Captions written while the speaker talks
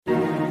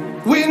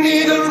We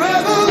need a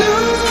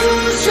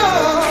revolution.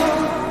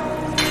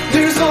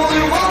 There's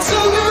only one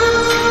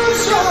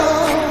solution.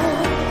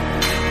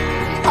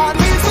 I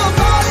need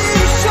somebody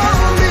to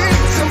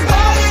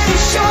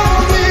show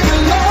me the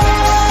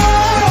love.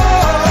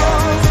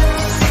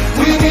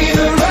 We need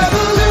a revolution.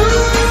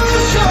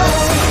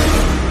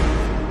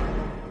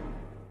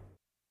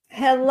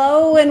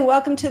 Hello and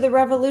welcome to The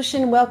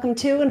Revolution. Welcome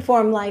to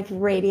Inform Life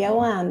Radio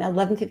on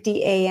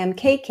 1150 AM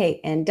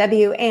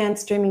KKNW and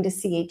streaming to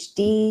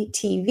CHD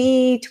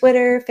TV,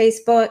 Twitter,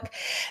 Facebook.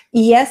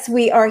 Yes,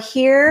 we are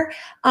here.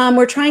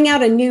 We're trying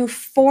out a new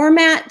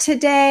format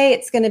today.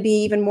 It's going to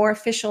be even more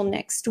official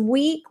next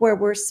week, where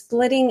we're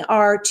splitting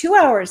our 2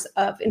 hours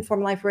of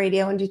Inform Life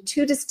Radio into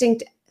two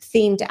distinct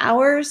themed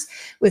hours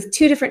with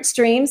two different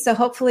streams. So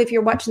hopefully if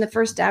you're watching the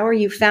first hour,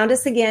 you found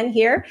us again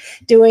here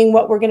doing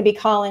what we're going to be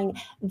calling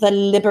the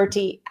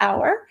Liberty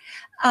Hour.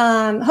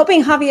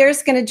 Hoping Javier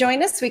is going to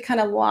join us. We kind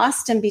of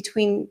lost him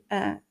between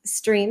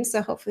streams,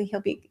 so hopefully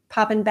he'll be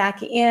popping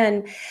back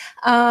in.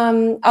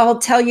 I'll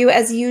tell you,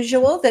 as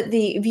usual, that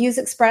the views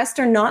expressed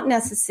are not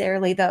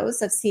necessarily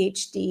those of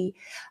CHD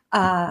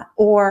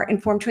or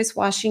Informed Choice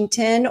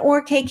Washington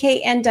or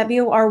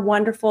KKNW, our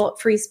wonderful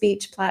free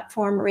speech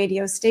platform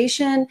radio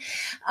station.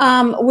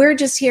 We're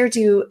just here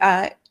to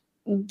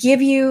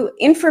give you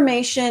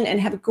information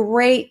and have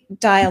great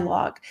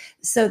dialogue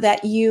so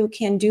that you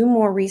can do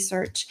more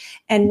research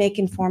and make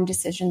informed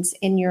decisions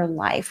in your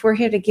life. We're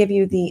here to give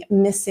you the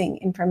missing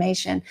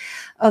information.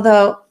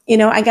 Although,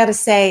 I got to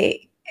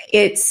say,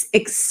 it's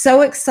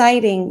so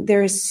exciting.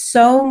 There's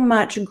so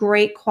much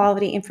great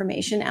quality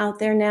information out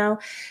there now.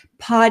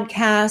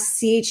 Podcasts,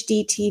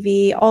 CHD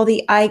TV, all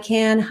the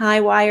ICANN,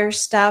 Highwire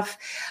stuff.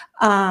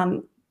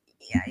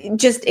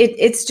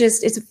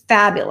 It's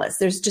fabulous.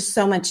 There's just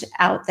so much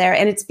out there,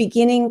 and it's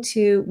beginning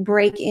to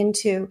break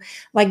into,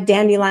 like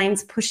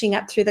dandelions pushing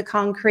up through the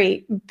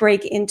concrete,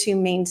 break into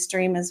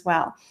mainstream as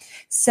well.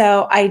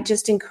 So I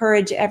just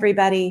encourage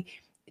everybody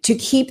to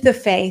keep the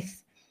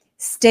faith,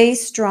 stay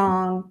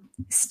strong,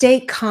 stay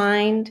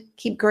kind,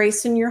 keep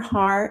grace in your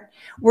heart.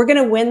 We're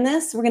going to win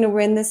this. We're going to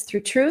win this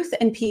through truth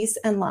and peace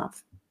and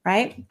love,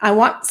 right? I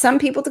want some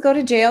people to go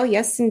to jail.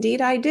 Yes,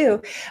 indeed, I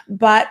do.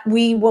 But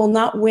we will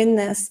not win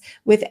this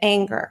with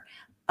anger.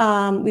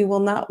 We will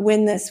not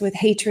win this with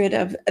hatred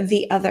of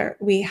the other.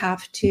 We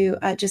have to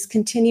just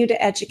continue to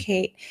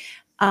educate,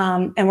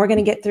 and we're going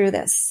to get through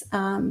this.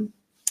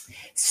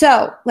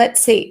 So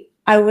let's see.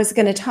 I was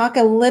going to talk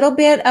a little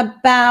bit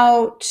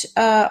about,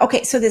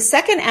 so the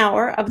second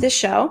hour of the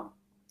show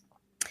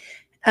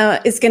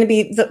is going to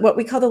be what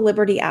we call the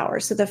Liberty Hour.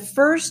 So the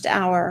first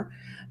hour,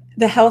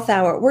 the health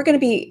hour, we're going to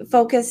be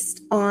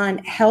focused on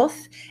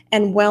health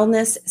and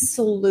wellness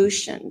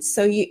solutions.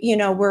 So,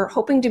 we're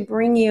hoping to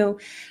bring you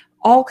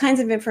all kinds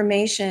of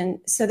information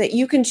so that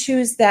you can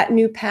choose that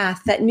new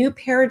path, that new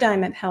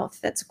paradigm of health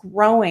that's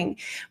growing,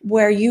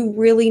 where you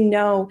really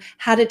know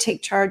how to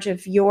take charge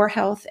of your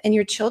health and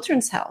your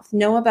children's health,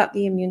 know about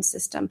the immune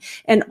system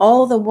and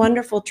all the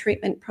wonderful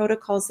treatment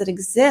protocols that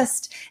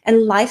exist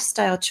and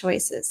lifestyle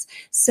choices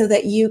so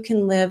that you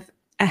can live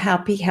a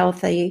happy,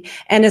 healthy,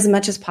 and as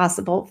much as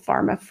possible,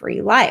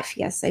 pharma-free life.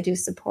 Yes, I do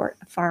support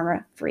a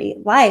pharma-free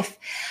life.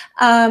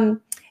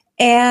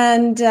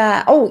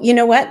 You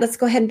know what? Let's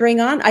go ahead and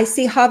bring on. I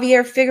see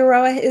Javier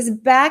Figueroa is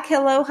back.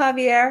 Hello,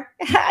 Javier.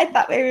 I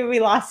thought maybe we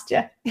lost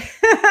you.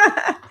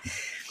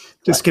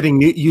 Just getting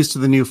used to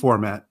the new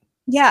format.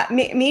 Yeah,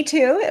 me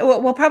too.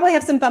 We'll probably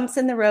have some bumps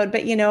in the road,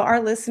 but our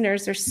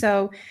listeners are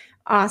so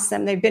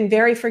awesome. They've been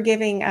very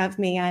forgiving of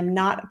me. I'm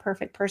not a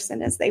perfect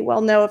person, as they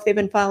well know if they've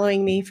been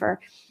following me for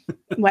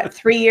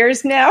 3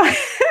 years now.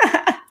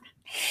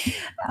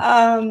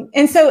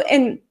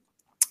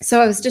 So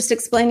I was just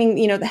explaining,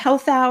 the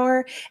health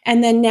hour,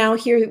 and then now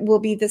here will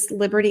be this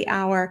Liberty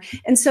Hour.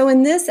 And so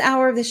in this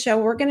hour of the show,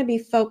 we're going to be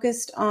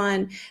focused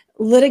on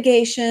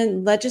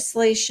litigation,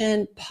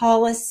 legislation,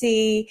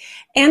 policy,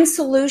 and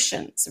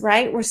solutions,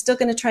 right? We're still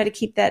going to try to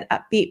keep that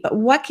upbeat, but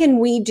what can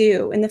we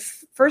do? In the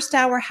first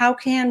hour, how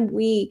can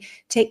we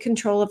take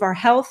control of our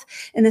health?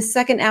 In the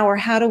second hour,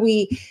 how do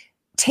we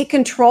take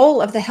control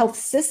of the health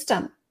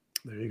system?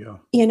 There you go.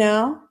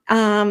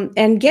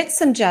 And get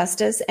some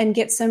justice and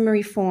get some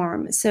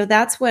reform. So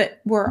that's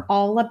what we're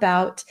all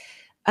about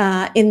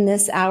in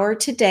this hour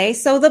today.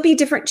 So there'll be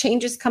different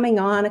changes coming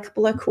on, a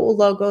couple of cool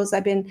logos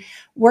I've been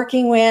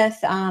working with,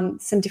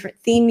 some different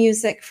theme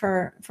music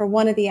for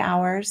one of the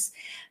hours.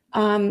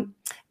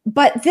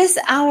 But this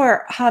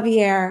hour,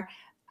 Javier,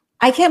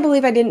 I can't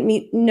believe I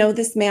didn't know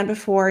this man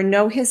before,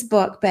 know his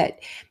book, but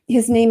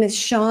his name is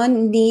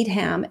Sean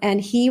Needham,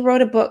 and he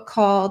wrote a book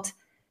called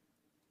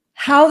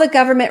How the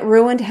Government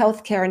Ruined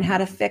Healthcare and How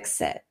to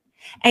Fix It.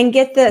 And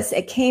get this,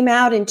 it came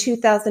out in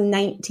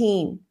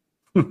 2019,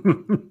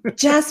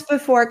 just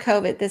before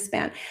COVID, this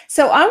man.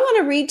 So I want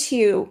to read to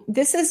you,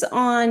 this is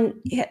on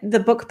the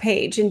book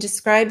page and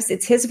describes,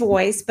 it's his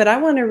voice, but I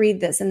want to read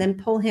this and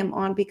then pull him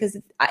on because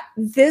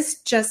this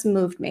just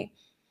moved me.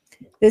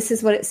 This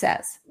is what it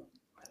says.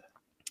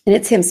 And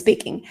it's him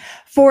speaking.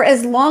 For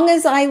as long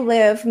as I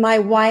live, my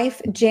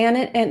wife,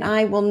 Janet, and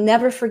I will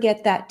never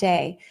forget that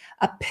day,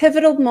 a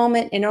pivotal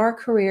moment in our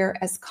career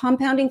as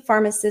compounding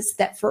pharmacists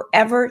that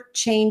forever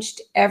changed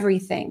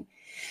everything.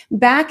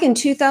 Back in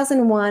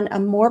 2001, a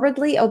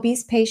morbidly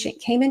obese patient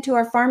came into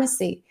our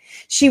pharmacy.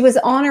 She was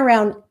on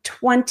around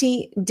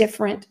 20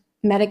 different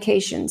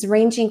medications,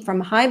 ranging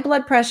from high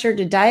blood pressure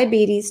to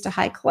diabetes to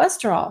high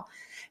cholesterol,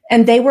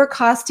 and they were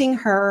costing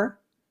her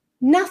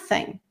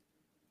nothing.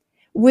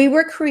 We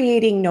were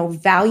creating no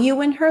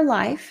value in her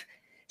life.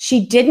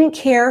 She didn't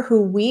care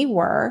who we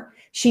were.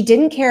 She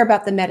didn't care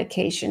about the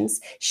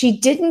medications. She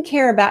didn't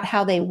care about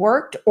how they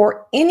worked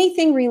or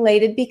anything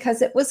related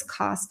because it was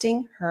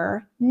costing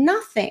her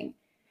nothing.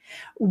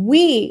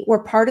 We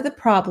were part of the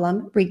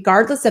problem,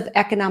 regardless of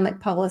economic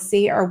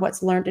policy or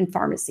what's learned in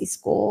pharmacy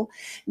school.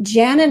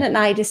 Janet and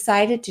I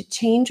decided to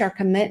change our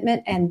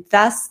commitment and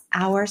thus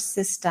our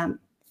system.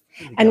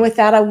 And with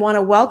that, I want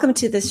to welcome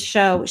to this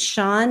show,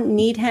 Sean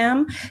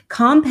Needham,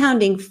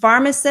 compounding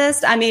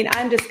pharmacist. I mean,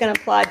 I'm just going to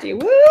applaud you.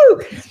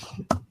 Woo!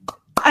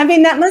 I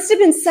mean, that must have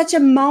been such a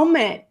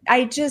moment.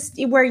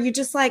 Where you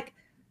just like,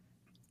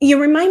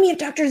 you remind me of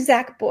Dr.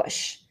 Zach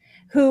Bush,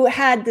 who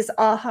had this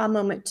aha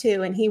moment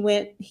too. And he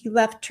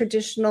left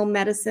traditional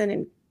medicine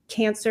and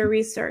cancer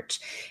research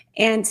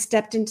and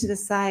stepped into the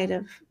side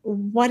of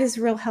what is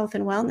real health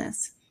and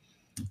wellness.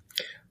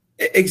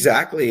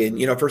 Exactly.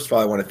 And, first of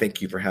all, I want to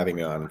thank you for having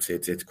me on.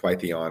 It's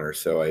quite the honor.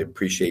 So I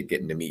appreciate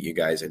getting to meet you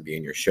guys and be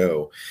in your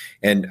show.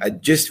 And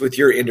just with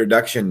your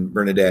introduction,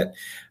 Bernadette,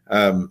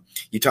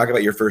 you talk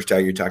about your first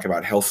hour, you talk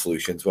about health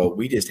solutions. Well,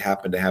 we just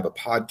happen to have a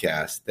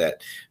podcast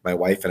that my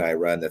wife and I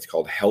run that's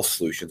called Health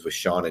Solutions with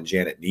Sean and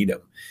Janet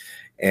Needham.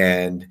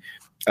 And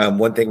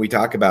one thing we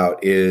talk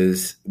about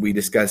is we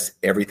discuss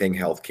everything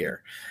healthcare.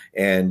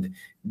 And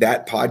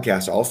that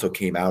podcast also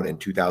came out in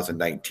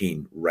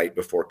 2019, right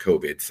before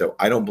COVID. So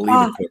I don't believe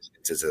in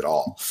coincidences at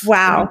all.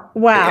 Wow.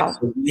 Wow.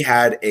 So we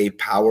had a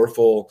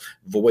powerful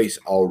voice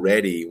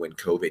already when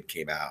COVID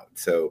came out.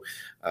 So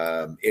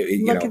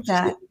Look at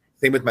that.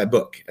 Same with my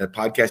book. A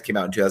podcast came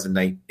out in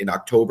 2009, in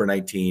October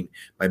 19,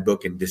 my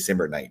book in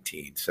December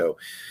 19. So,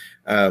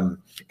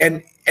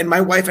 and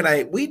my wife and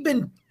I, we'd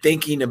been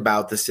thinking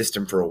about the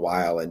system for a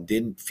while and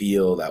didn't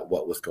feel that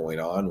what was going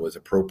on was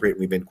appropriate.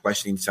 We've been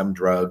questioning some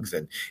drugs.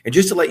 And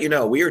just to let you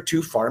know, we are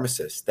two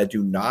pharmacists that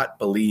do not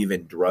believe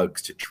in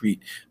drugs to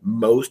treat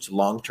most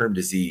long-term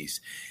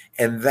disease.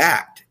 And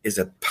that is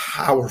a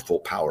powerful,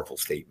 powerful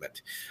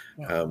statement.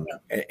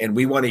 And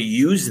we want to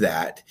use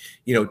that,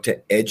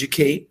 to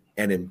educate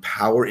and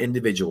empower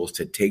individuals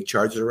to take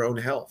charge of their own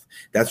health.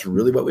 That's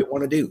really what we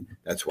want to do.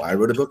 That's why I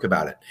wrote a book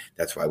about it.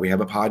 That's why we have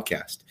a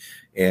podcast.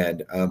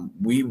 And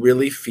we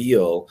really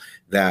feel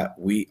that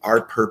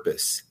our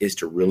purpose is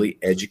to really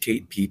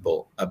educate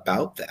people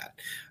about that.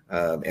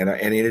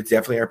 And it's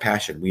definitely our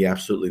passion. We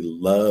absolutely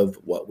love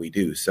what we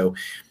do. So,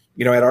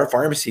 at our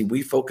pharmacy,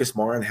 we focus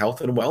more on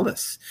health and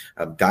wellness,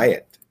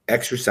 diet,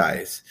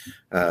 exercise,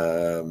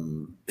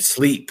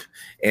 sleep.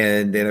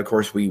 And then, of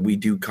course, we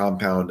do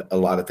compound a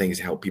lot of things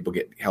to help people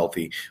get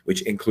healthy,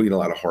 which include a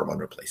lot of hormone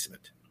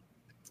replacement.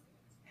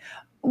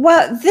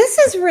 Well, this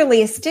is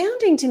really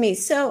astounding to me.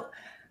 So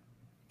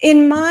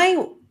in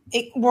my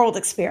world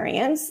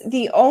experience,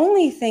 the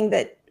only thing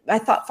that I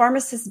thought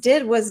pharmacists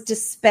did was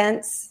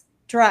dispense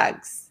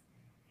drugs.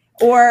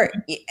 Or,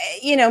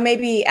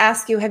 maybe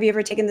ask you, have you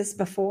ever taken this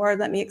before?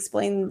 Let me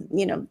explain,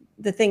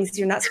 the things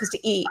you're not supposed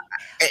to eat.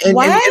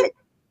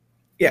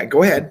 Yeah,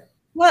 go ahead.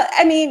 Well,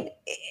 I mean,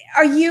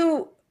 are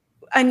you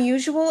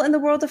unusual in the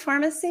world of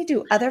pharmacy?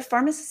 Do other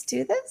pharmacists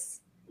do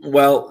this?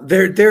 Well,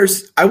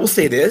 I will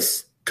say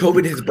this.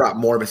 COVID has brought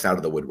more of us out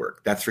of the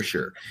woodwork. That's for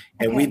sure.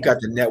 And we've got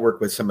to network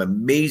with some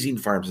amazing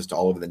pharmacists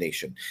all over the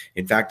nation.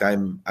 In fact,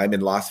 I'm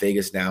in Las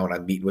Vegas now, and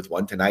I'm meeting with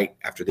one tonight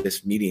after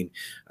this meeting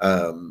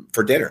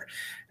for dinner.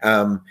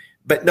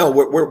 But no,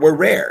 we're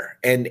rare.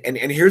 And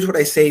here's what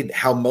I say,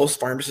 how most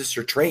pharmacists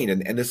are trained.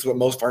 And this is what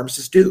most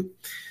pharmacists do.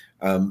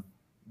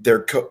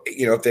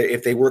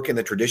 If they work in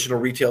the traditional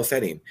retail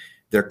setting,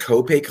 they're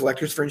copay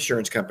collectors for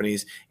insurance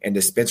companies and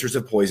dispensers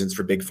of poisons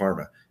for big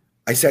pharma.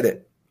 I said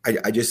it.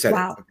 I just said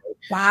it.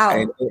 Wow.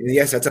 And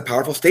yes, that's a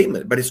powerful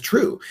statement, but it's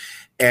true.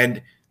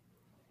 And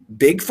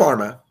big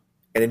pharma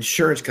and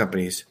insurance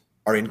companies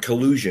are in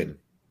collusion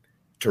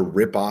to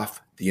rip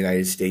off the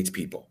United States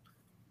people,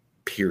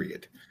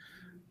 period.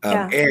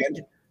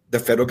 And the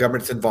federal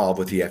government's involved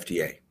with the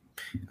FDA.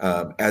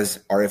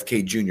 As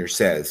RFK Jr.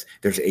 says,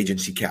 there's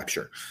agency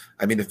capture.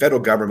 I mean, the federal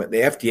government,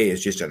 the FDA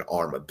is just an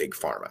arm of big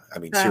pharma. I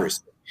mean,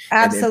 seriously.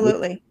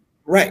 Absolutely.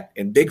 Right.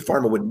 And big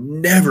pharma would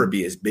never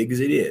be as big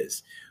as it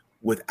is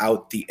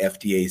without the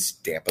FDA's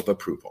stamp of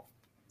approval.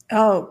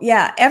 Oh,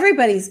 yeah.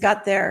 Everybody's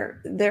got their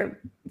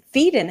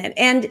feet in it.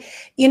 And,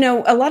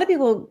 a lot of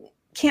people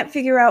can't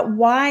figure out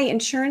why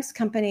insurance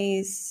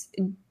companies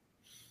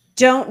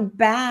don't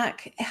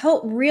back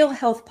real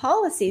health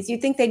policies.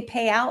 You'd think they'd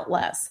pay out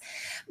less.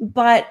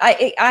 But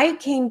I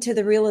came to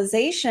the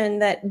realization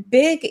that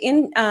big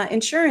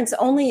insurance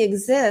only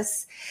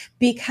exists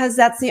because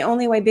that's the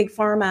only way big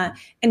pharma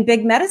and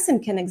big medicine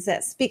can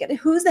exist. Because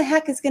who the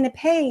heck is going to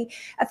pay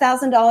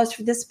 $1,000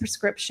 for this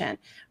prescription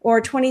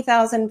or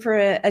 $20,000 for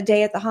a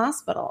day at the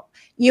hospital?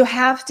 You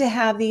have to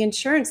have the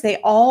insurance. They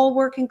all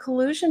work in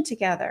collusion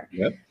together.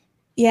 Yep.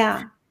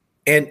 Yeah.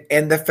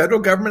 And the federal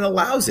government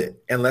allows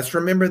it. And let's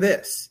remember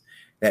this,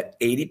 that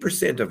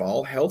 80% of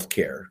all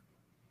healthcare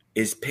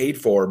is paid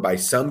for by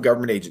some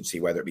government agency,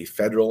 whether it be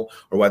federal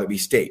or whether it be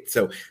state.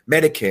 So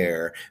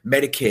Medicare,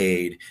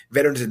 Medicaid,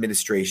 Veterans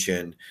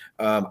Administration,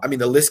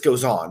 the list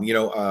goes on,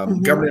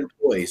 government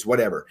employees,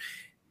 whatever.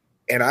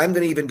 And I'm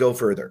going to even go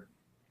further.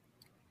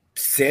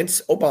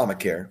 Since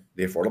Obamacare,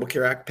 the Affordable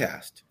Care Act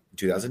passed in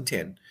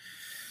 2010,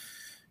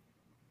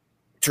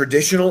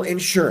 traditional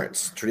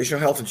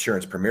health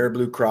insurance, Premier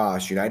Blue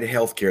Cross, United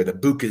Healthcare, the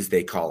BUCAs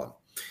they call them,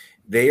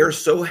 they are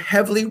so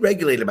heavily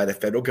regulated by the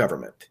federal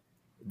government.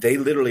 They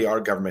literally are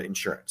government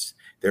insurance.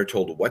 They're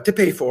told what to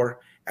pay for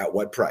at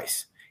what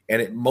price.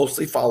 And it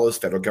mostly follows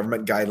federal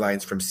government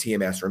guidelines from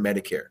CMS or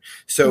Medicare.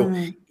 So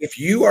if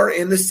you are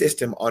in the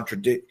system on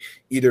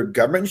either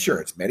government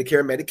insurance,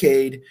 Medicare,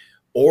 Medicaid,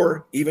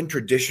 or even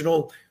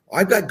traditional,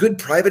 I've got good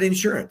private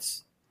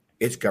insurance,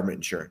 it's government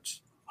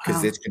insurance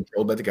because it's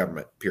controlled by the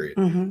government, period.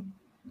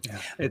 Yeah,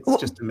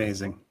 it's just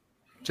amazing.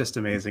 Just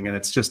amazing. And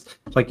it's just,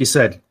 like you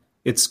said,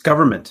 it's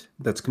government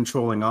that's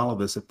controlling all of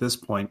this at this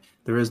point.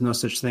 There is no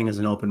such thing as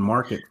an open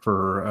market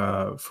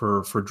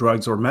for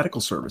drugs or medical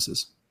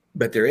services.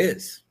 But there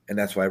is, and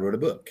that's why I wrote a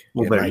book.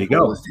 Well, there you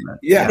go.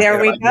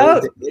 There we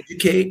go.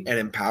 Educate and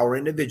empower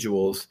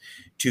individuals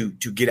to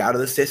get out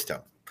of the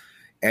system.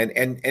 And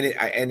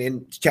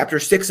in chapter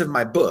 6 of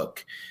my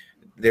book,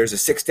 there's a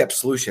 6-step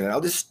solution, and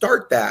I'll just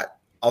start that.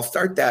 I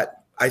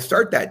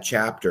start that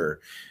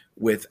chapter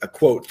with a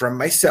quote from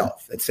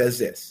myself that says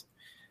this: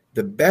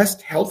 the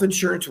best health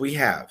insurance we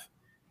have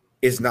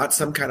is not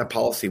some kind of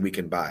policy we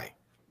can buy.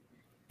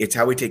 It's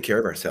how we take care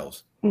of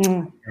ourselves.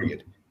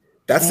 Period.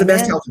 That's the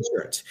best health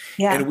insurance.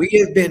 Yeah. And we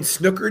have been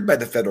snookered by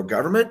the federal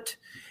government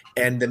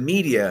and the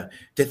media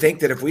to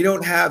think that if we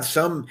don't have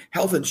some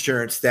health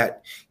insurance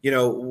that,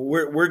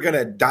 we're going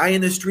to die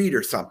in the street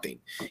or something,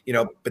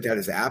 but that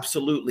is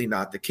absolutely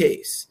not the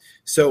case.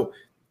 So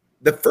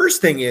the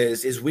first thing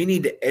is we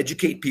need to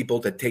educate people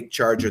to take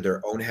charge of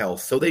their own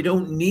health so they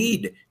don't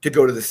need to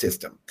go to the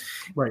system.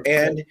 Right.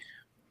 And,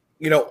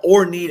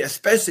 or need,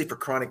 especially for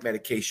chronic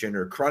medication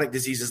or chronic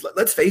diseases.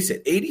 Let's face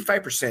it,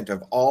 85%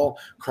 of all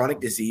chronic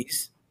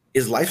disease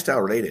is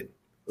lifestyle related.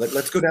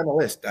 Let's go down the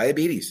list.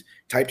 Diabetes,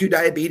 type 2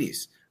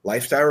 diabetes,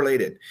 lifestyle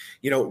related,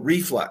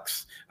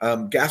 reflux,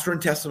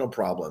 gastrointestinal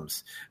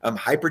problems,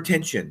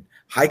 hypertension,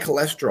 high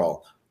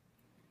cholesterol.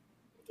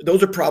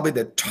 Those are probably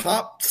the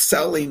top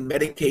selling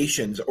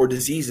medications or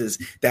diseases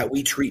that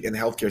we treat in the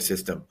healthcare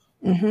system.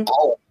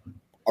 All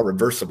are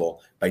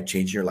reversible by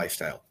changing your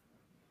lifestyle.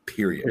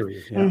 Period.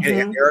 Yeah.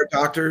 And there are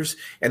doctors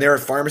and there are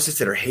pharmacists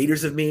that are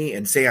haters of me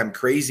and say I'm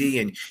crazy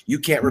and you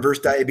can't reverse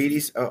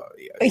diabetes. Oh,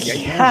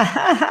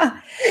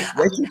 yeah.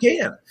 Yes, you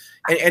can.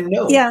 And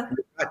no, we're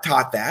not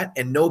taught that.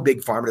 And no,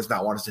 big pharma does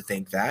not want us to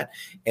think that.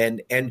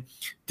 And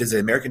does the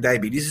American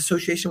Diabetes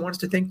Association want us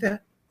to think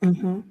that?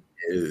 No.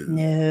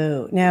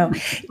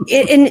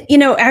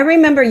 I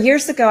remember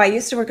years ago, I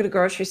used to work at a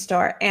grocery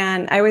store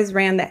and I always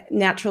ran the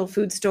natural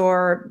food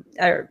store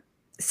or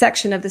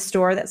section of the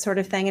store, that sort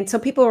of thing. And so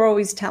people were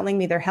always telling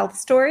me their health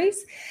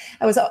stories.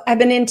 I've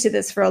been into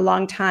this for a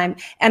long time.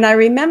 And I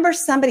remember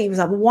somebody who was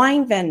a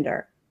wine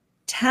vendor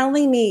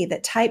telling me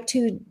that type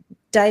 2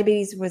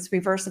 diabetes was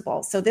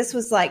reversible. So this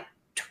was like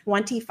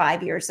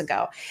 25 years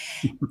ago.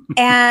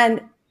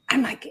 And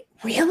I'm like,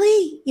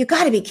 really? You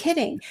got to be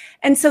kidding.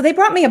 And so they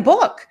brought me a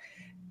book,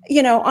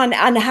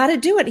 on how to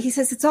do it. He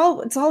says, it's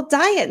all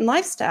diet and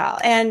lifestyle.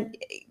 And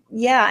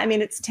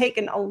it's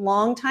taken a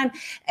long time.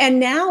 And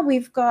now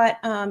we've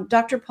got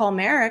Dr. Paul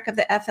Marik of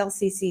the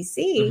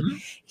FLCCC.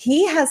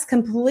 He has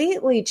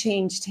completely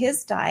changed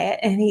his diet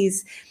and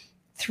he's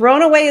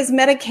thrown away his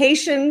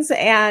medications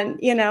and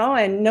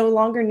no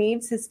longer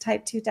needs his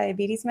type 2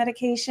 diabetes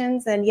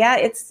medications. And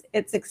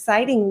it's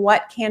exciting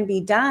what can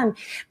be done.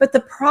 But the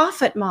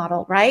profit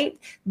model, right?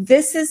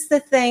 This is the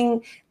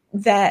thing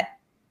that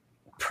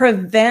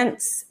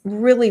prevents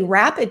really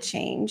rapid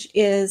change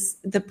is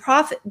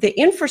the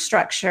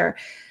infrastructure,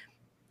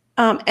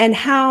 and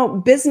how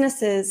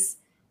businesses,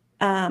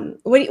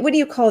 what do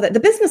you call that?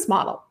 The business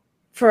model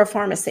for a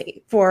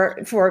pharmacy,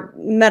 for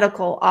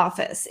medical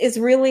office is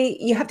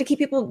really, you have to keep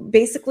people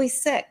basically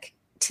sick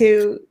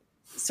to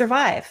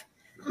survive.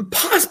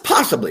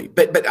 Possibly,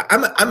 but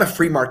I'm a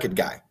free market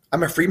guy.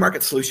 I'm a free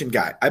market solution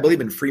guy. I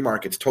believe in free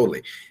markets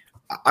totally.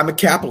 I'm a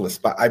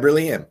capitalist, but I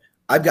really am.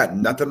 I've got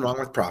nothing wrong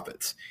with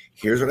profits.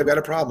 Here's what I've got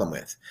a problem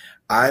with.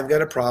 I've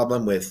got a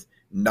problem with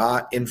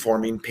not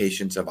informing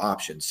patients of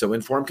options. So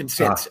informed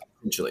consent,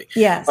 essentially.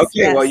 Yes.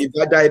 Okay, well, you've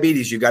got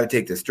diabetes. You've got to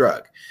take this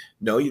drug.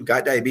 No, you've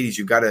got diabetes.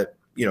 You've got to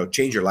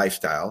change your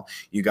lifestyle.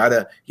 You got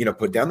to,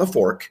 put down the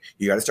fork.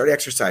 You got to start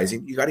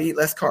exercising. You got to eat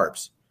less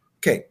carbs.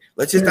 Okay.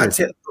 Let's just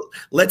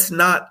let's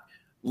not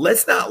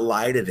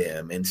lie to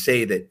them and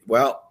say that,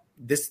 well,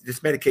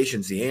 this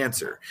medication's the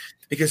answer.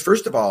 Because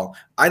first of all,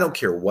 I don't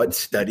care what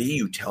study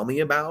you tell me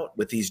about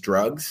with these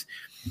drugs.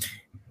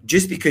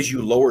 Just because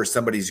you lower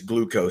somebody's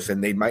glucose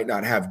and they might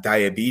not have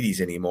diabetes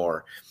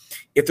anymore,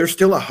 if they're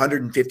still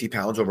 150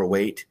 pounds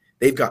overweight,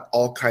 they've got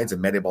all kinds of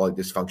metabolic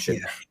dysfunction.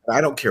 Yeah. I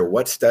don't care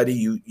what study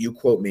you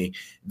quote me,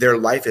 their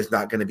life is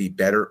not going to be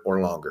better or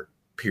longer,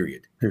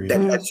 period.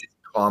 That's just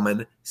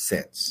common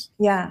sense.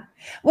 Yeah.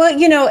 Well,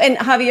 and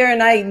Javier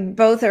and I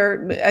both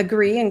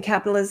agree in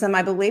capitalism.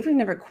 I believe we've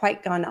never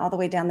quite gone all the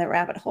way down that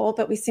rabbit hole,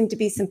 but we seem to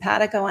be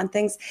simpatico on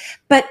things,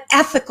 but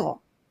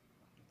ethical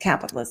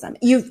capitalism.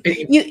 You've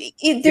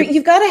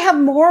got to have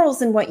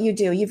morals in what you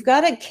do. You've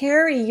got to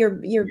carry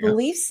your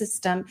belief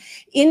system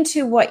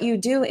into what you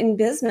do in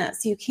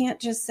business. You can't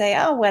just say,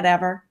 oh,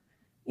 whatever,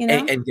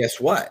 And guess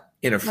what?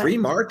 In a free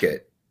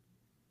market,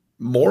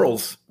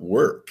 morals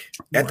work.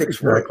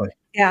 Ethics work.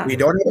 Yeah. We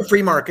don't have a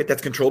free market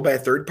that's controlled by a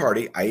third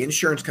party, i.e.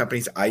 insurance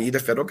companies, i.e. the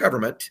federal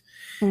government.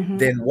 Mm-hmm.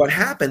 Then what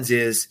happens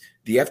is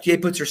the FDA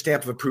puts their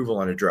stamp of approval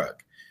on a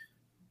drug.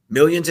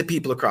 Millions of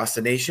people across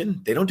the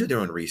nation, they don't do their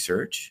own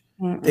research.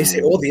 Mm-mm. They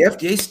say, oh, the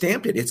FDA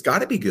stamped it. It's got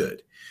to be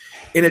good.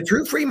 In a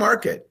true free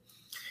market,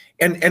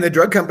 and a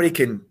drug company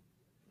can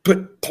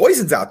put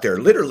poisons out there,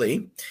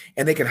 literally,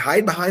 and they can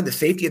hide behind the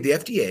safety of the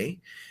FDA.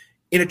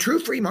 In a true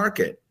free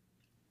market,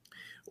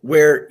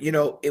 where,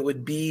 it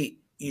would be,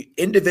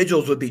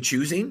 individuals would be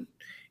choosing,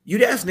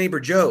 you'd ask neighbor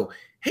Joe,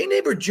 hey,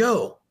 neighbor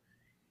Joe,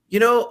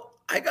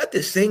 I got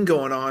this thing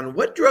going on.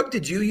 What drug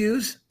did you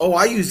use? Oh,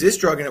 I used this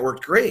drug and it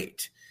worked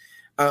great.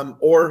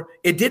 Or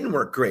it didn't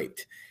work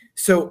great.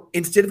 So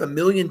instead of 1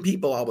 million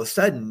people all of a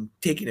sudden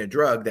taking a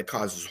drug that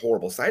causes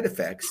horrible side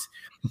effects,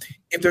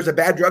 if there's a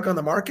bad drug on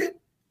the market,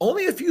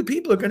 only a few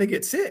people are going to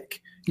get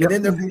sick. Yep.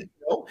 And then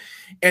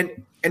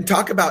and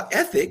talk about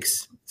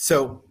ethics.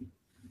 So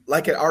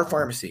like at our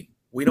pharmacy,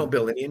 we don't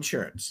bill any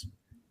insurance.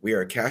 We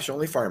are a cash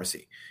only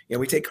pharmacy.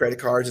 We take credit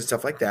cards and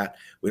stuff like that.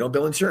 We don't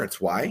bill insurance.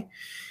 Why?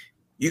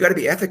 You got to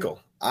be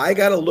ethical. I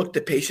got to look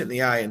the patient in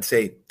the eye and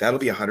say, that'll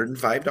be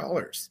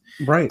 $105.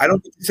 Right. I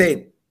don't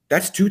say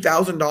that's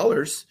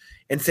 $2,000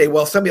 and say,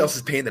 well, somebody else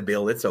is paying the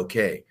bill. It's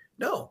okay.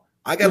 No,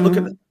 I got to look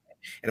at them.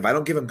 And if I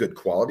don't give them good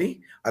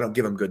quality, I don't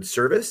give them good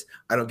service,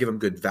 I don't give them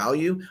good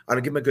value, I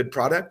don't give them a good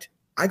product,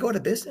 I go out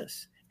of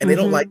business. And they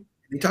don't like,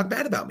 they talk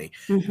bad about me.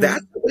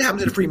 That's what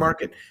happens in a free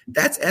market.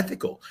 That's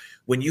ethical.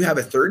 When you have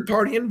a third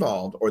party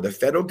involved or the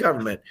federal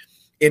government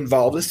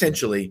involved,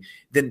 essentially,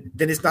 then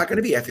it's not going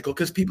to be ethical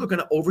because people are going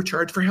to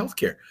overcharge for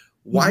healthcare.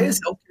 Why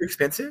is healthcare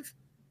expensive?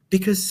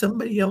 Because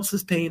somebody else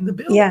is paying the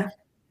bill. Yeah.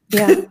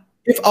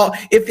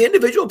 If the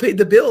individual paid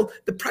the bill,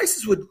 the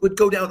prices would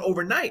go down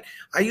overnight.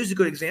 I use a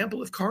good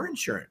example of car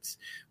insurance.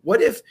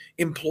 What if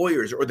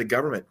employers or the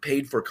government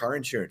paid for car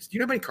insurance? Do you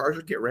know how many cars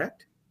would get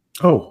wrecked?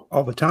 Oh,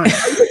 all the time.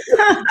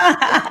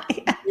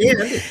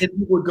 And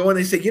people would go and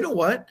they say, you know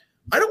what?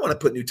 I don't want to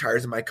put new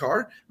tires in my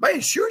car. My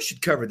insurance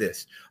should cover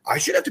this. I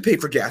should have to pay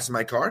for gas in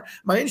my car.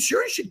 My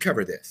insurance should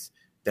cover this.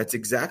 That's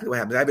exactly what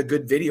happens. I have a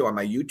good video on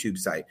my YouTube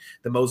site,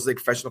 the Mosley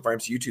Professional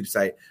Pharmacy YouTube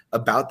site,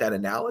 about that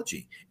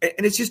analogy.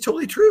 And it's just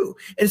totally true.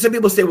 And some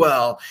people say,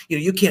 well,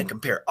 you can't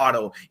compare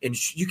auto and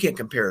you can't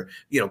compare,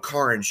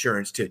 car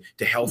insurance to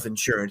health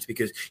insurance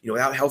because,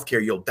 without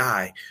healthcare, you'll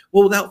die.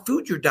 Well, without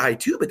food, you'll die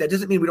too. But that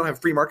doesn't mean we don't have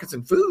free markets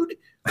in food.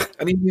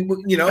 I mean,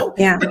 we'll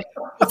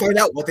find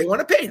out what they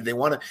want to pay. Do they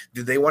want a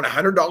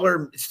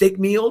 $100 steak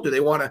meal? Do they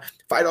want a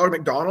 $5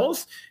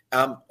 McDonald's?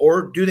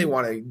 Or do they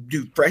want to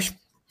do fresh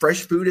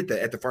food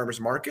at the farmer's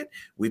market?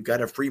 We've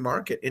got a free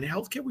market. In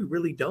healthcare, we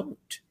really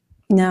don't.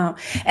 No.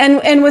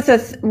 And with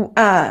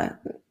the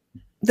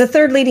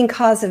third leading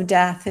cause of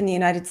death in the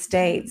United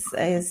States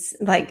is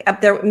like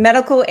up there,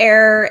 medical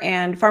error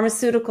and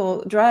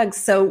pharmaceutical drugs.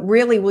 So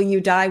really, will you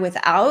die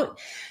without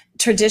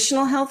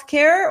traditional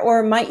healthcare,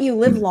 or might you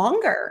live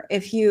longer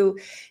if you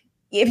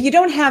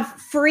don't have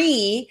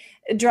free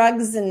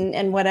drugs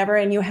and whatever,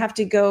 and you have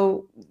to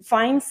go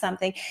find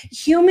something?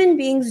 Human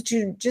beings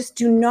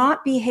do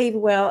not behave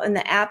well in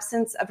the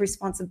absence of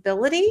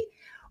responsibility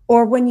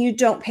or when you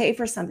don't pay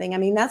for something. I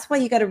mean, that's why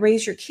you got to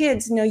raise your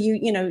kids.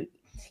 You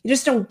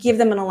just don't give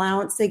them an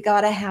allowance. They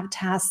got to have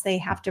tasks they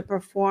have to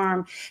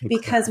perform,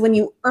 because when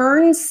you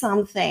earn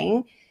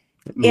something,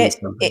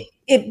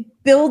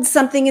 it builds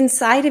something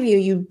inside of you.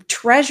 You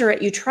treasure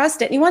it, you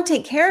trust it, and you want to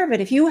take care of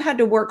it. If you had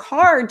to work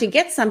hard to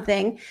get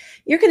something,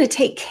 you're going to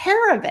take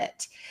care of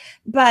it.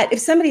 But if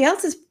somebody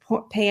else is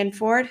paying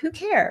for it, who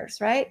cares,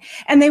 right?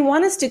 And they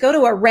want us to go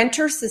to a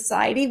renter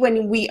society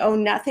when we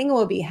own nothing and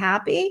we'll be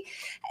happy.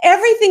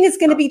 Everything is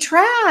going to be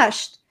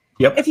trashed.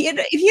 Yep. If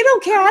you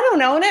don't care, I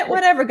don't own it.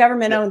 Whatever,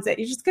 government owns it.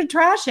 You're just going to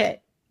trash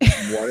it.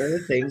 One of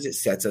the things that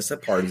sets us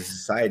apart as a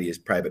society is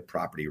private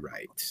property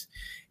rights.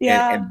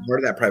 Yeah. And part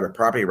of that private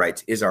property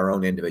rights is our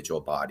own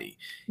individual body.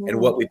 And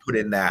what we put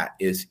in that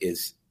is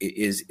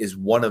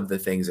one of the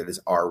things that is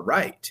our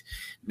right.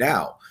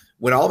 Now,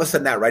 when all of a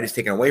sudden that right is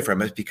taken away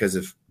from us because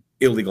of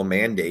illegal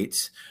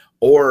mandates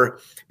or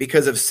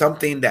because of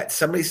something that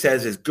somebody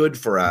says is good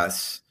for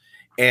us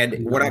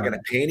and we're not going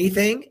to pay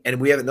anything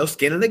and we have no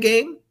skin in the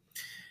game,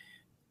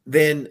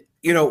 then,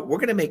 you know, we're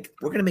going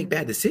to make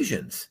bad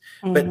decisions.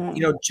 But,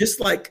 you know, just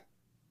like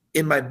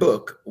in my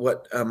book,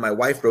 what my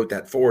wife wrote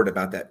that forward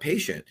about that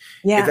patient,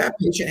 if that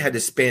patient had to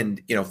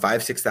spend, you know,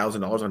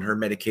 $5,000-$6,000 on her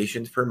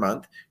medications per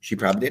month, she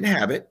probably didn't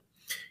have it.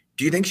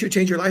 Do you think she would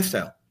change her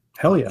lifestyle?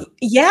 Hell yeah.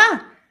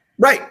 Yeah.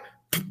 Right.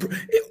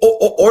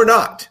 Or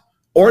not.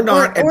 Or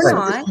not. Or and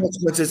not.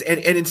 Consequences. And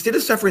instead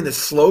of suffering the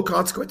slow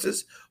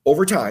consequences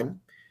over time,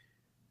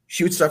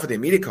 she would suffer the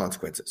immediate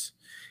consequences.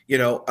 You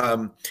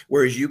know,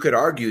 whereas you could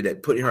argue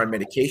that putting her on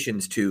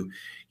medications to,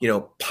 you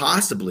know,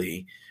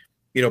 possibly,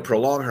 you know,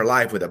 prolong her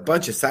life with a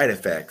bunch of side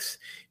effects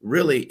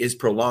really is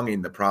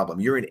prolonging the problem.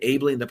 You're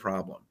enabling the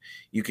problem.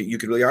 You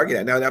could really argue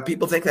that. Now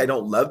people think I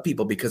don't love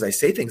people because I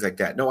say things like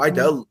that. No, I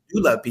do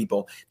love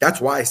people. That's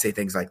why I say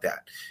things like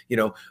that. You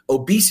know,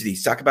 obesity,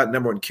 talk about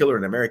number one killer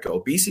in America.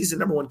 Obesity is the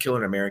number one killer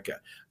in America.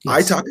 Yes.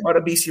 I talk about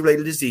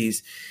obesity-related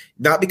disease,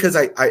 not because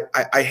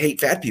I hate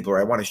fat people or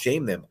I want to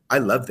shame them. I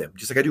love them,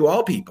 just like I do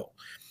all people.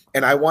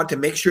 And I want to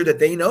make sure that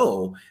they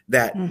know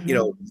that, you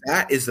know,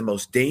 that is the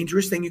most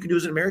dangerous thing you can do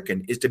as an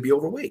American is to be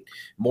overweight.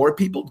 More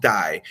people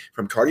die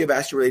from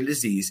cardiovascular related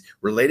disease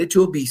related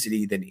to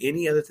obesity than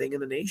any other thing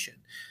in the nation.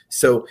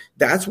 So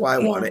that's why I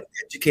want to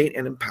educate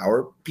and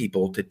empower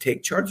people to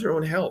take charge of their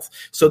own health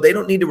so they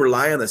don't need to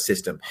rely on the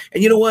system.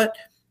 And you know what?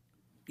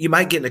 You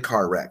might get in a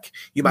car wreck.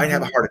 You might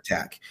have a heart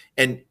attack.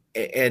 And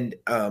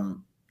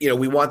you know,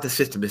 we want the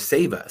system to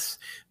save us.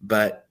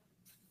 But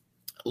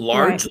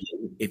largely,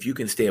 if you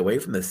can stay away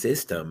from the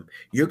system,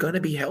 you're going to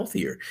be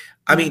healthier.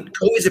 I mean,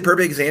 COVID is a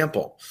perfect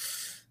example.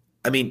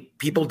 I mean,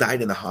 people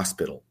died in the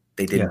hospital.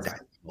 They didn't die.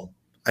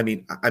 I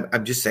mean,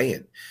 I'm just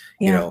saying,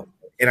 you know,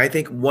 and I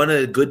think one of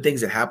the good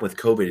things that happened with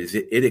COVID is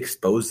it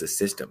exposed the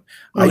system.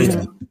 I used to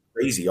be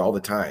crazy all the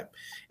time.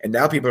 And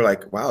now people are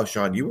like, wow,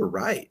 Sean, you were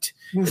right.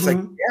 It's like,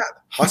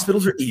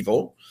 hospitals are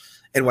evil.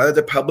 And whether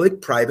they're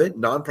public, private,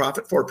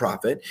 nonprofit,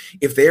 for-profit,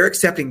 if they're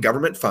accepting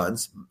government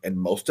funds, and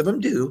most of them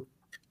do,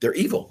 they're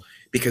evil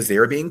because they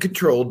are being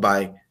controlled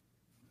by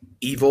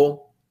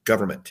evil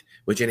government,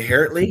 which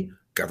inherently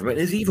government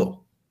is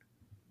evil.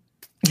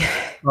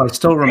 Well, I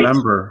still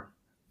remember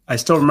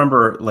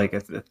like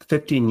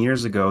 15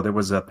 years ago, there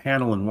was a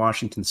panel in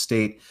Washington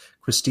State.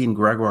 Christine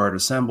Gregoire had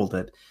assembled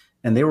it,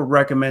 and they were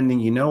recommending,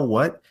 you know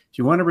what? If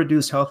you want to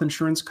reduce health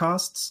insurance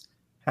costs,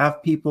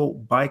 have people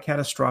buy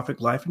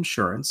catastrophic life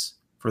insurance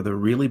for the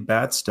really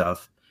bad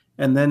stuff,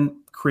 and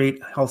then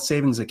create health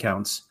savings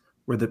accounts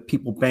where the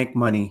people bank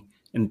money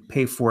and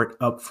pay for it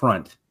up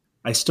front.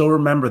 I still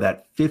remember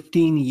that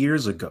 15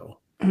 years ago,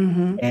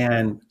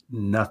 and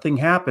nothing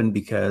happened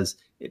because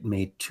it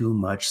made too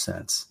much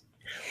sense.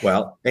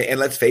 Well, and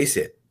let's face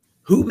it,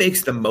 who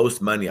makes the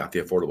most money off the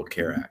Affordable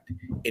Care Act?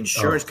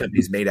 Insurance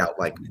companies made out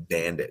like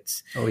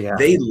bandits. Oh, yeah.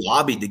 They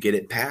lobbied to get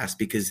it passed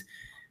because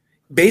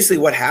basically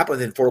what happened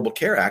with the Affordable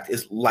Care Act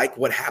is like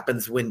what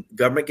happens when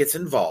government gets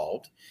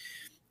involved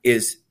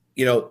is,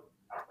 you know,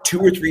 2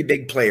 or 3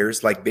 big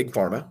players like Big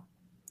Pharma,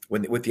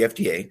 with the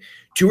FDA,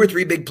 2 or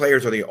 3 big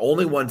players are the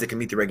only ones that can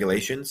meet the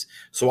regulations.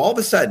 So all of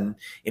a sudden,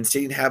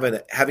 instead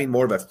of having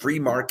more of a free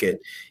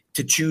market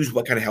to choose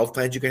what kind of health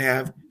plans you can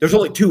have, there's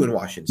only 2 in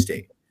Washington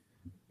State.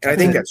 And I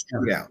think that's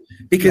true now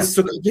because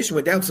so competition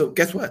went down. So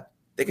guess what?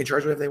 They can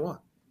charge whatever they want.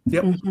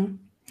 Yep.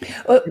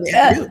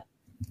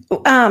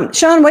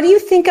 Sean, what do you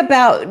think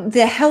about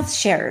the health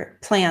share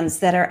plans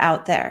that are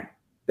out there?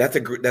 That's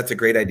a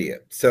great idea.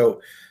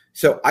 So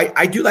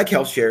I do like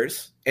health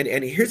shares.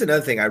 And here's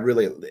another thing I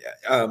really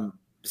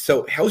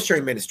so health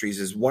sharing ministries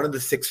is one of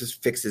the 6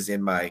 fixes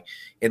in my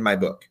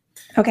book.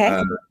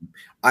 Okay.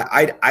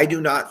 I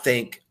do not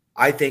think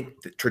I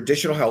think that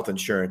traditional health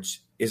insurance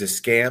is a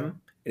scam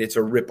and it's a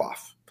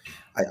ripoff.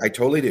 I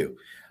totally do.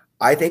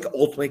 I think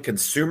ultimately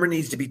consumer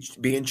needs to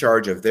be in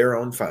charge of their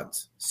own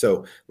funds.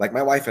 So like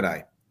my wife and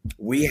I,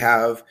 we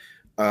have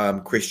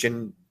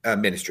Christian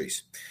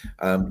ministries.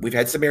 We've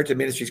had Samaritan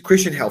Ministries,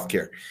 Christian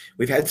healthcare.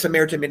 We've had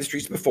Samaritan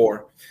Ministries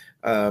before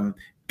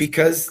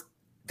because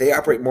they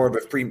operate more of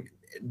a free.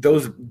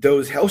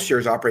 Those health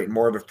shares operate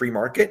more of a free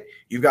market.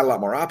 You've got a lot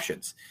more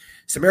options.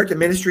 Samaritan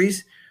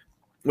Ministries,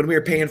 when we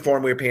were paying for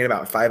them, we were paying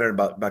about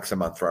 $500 a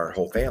month for our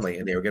whole family,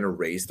 and they were going to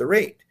raise the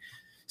rate.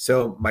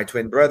 So my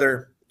twin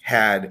brother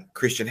had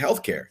Christian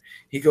healthcare.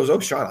 He goes, "Oh,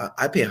 Sean,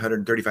 I pay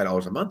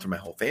 $135 a month for my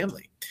whole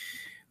family."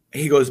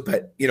 He goes,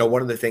 "But you know,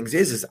 one of the things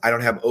is I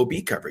don't have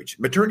OB coverage,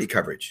 maternity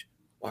coverage.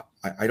 Well,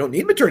 I don't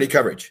need maternity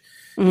coverage,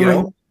 you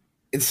know."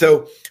 And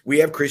so we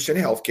have Christian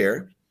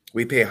healthcare.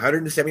 We pay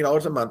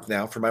 $170 a month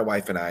now for my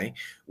wife and I.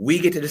 We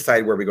get to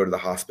decide where we go to the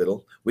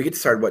hospital. We get to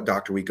decide what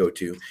doctor we go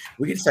to.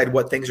 We get to decide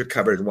what things are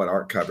covered and what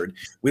aren't covered.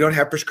 We don't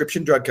have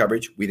prescription drug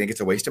coverage. We think it's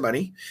a waste of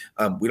money.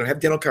 We don't have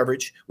dental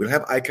coverage. We don't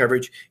have eye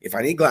coverage. If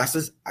I need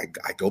glasses, I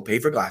go pay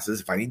for glasses.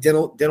 If I need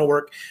dental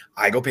work,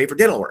 I go pay for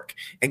dental work.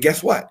 And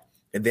guess what?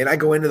 And then I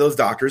go into those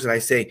doctors and I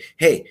say,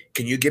 "Hey,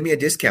 can you give me a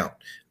discount?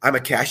 I'm a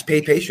cash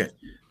pay patient.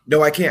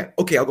 No, I can't.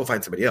 Okay, I'll go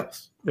find somebody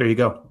else. There you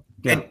go.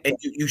 Yeah. And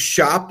you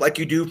shop like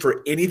you do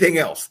for anything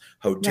else,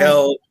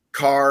 hotel,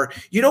 car.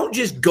 You don't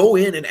just go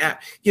in and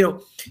act.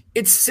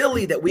 It's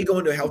silly that we go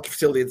into a health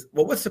facility.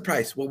 Well, what's the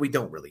price? Well, we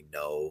don't really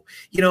know.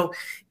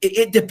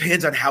 It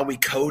depends on how we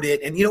code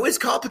it. And, it's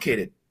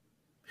complicated.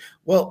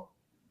 Well,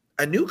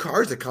 a new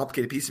car is a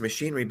complicated piece of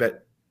machinery,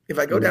 but if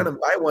I go down and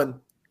buy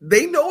one,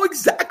 they know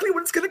exactly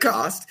what it's going to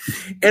cost.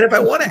 And if I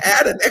want to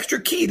add an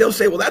extra key, they'll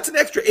say, well, that's an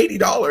extra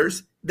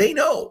 $80. They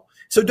know.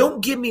 So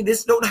don't give me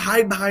this. Don't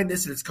hide behind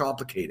this and it's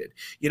complicated.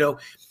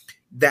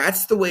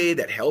 That's the way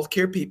that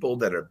healthcare people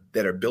that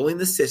are building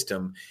the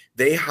system,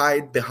 they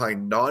hide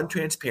behind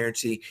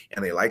non-transparency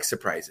and they like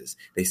surprises.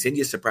 They send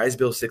you a surprise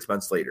bill 6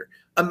 months later.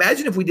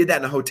 Imagine if we did that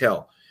in a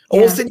hotel. Oh,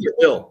 we'll send you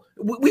a bill.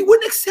 We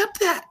wouldn't accept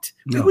that.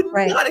 No. We would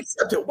not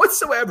accept it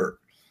whatsoever.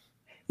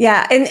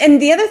 Yeah. And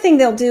the other thing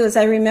they'll do is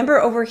I remember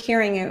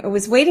overhearing, I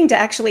was waiting to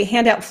actually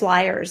hand out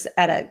flyers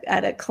at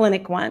a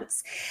clinic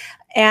once.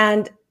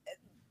 And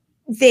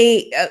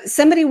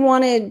somebody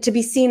wanted to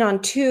be seen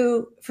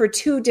for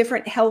two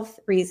different health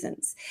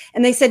reasons.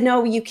 And they said,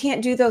 no, you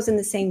can't do those in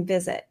the same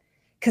visit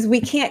because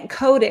we can't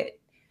code it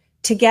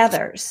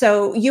together.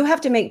 So you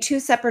have to make two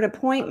separate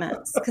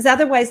appointments because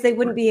otherwise they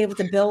wouldn't be able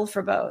to bill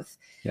for both.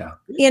 Yeah.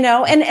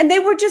 And they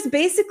were just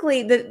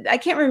basically I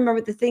can't remember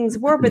what the things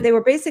were, but they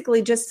were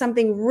basically just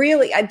something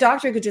really, a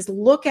doctor could just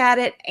look at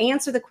it,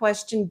 answer the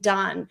question,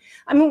 done.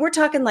 I mean, we're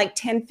talking like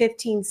 10,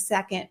 15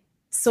 second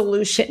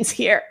solutions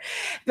here,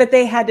 but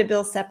they had to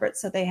bill separate.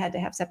 So they had to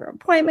have separate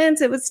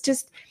appointments. It was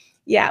just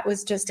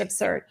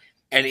absurd.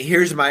 And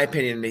here's my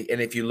opinion.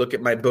 And if you look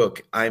at my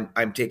book,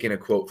 I'm taking a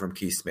quote from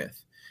Keith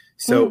Smith.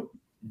 So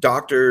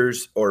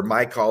doctors or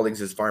my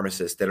colleagues as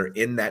pharmacists that are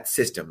in that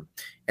system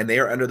and they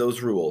are under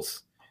those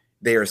rules,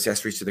 they are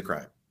accessories to the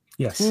crime.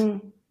 Yes.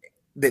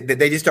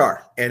 They just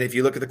are. And if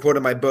you look at the quote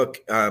in my book,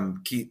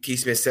 Keith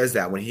Smith says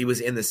that when he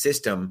was in the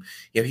system,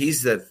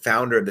 he's the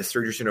founder of the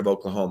Surgery Center of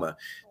Oklahoma,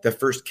 the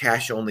first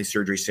cash-only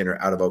surgery center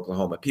out of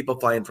Oklahoma. People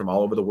fly in from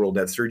all over the world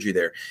to have surgery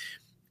there.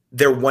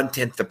 They're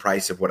 1/10 the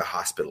price of what a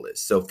hospital is.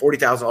 So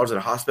 $40,000 at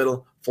a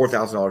hospital,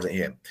 $4,000 at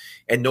him.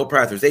 And no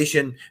prior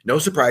authorization, no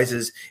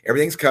surprises.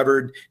 Everything's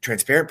covered,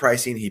 transparent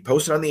pricing. He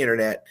posted on the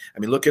internet. I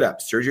mean, look it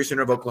up, Surgery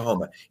Center of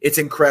Oklahoma. It's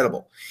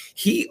incredible.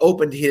 He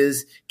opened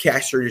his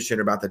cash surgery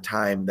center about the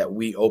time that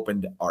we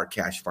opened our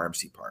cash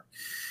pharmacy part.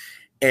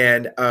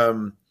 And,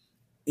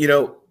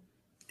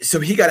 so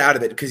he got out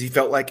of it because he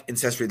felt like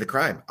accessory to the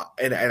crime.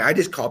 And I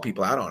just call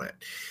people out on it.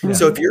 Yeah.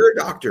 So if you're a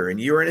doctor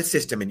and you're in a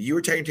system and you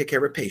were trying to take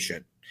care of a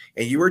patient,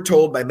 and you were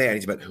told by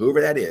management,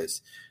 whoever that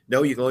is,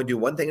 no, you can only do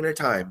one thing at a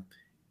time,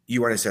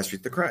 you are an accessory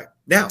to the crime.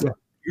 Now,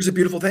 here's a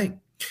beautiful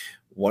thing.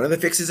 One of the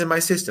fixes in my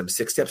system,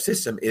 6-step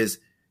system, is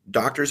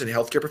doctors and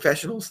healthcare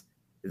professionals,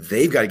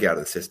 they've got to get out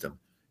of the system.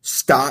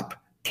 Stop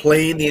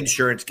playing the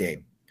insurance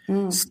game.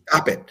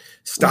 Stop it.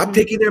 Stop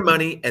taking their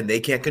money, and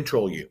they can't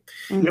control you.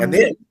 And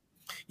then,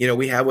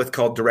 we have what's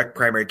called direct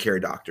primary care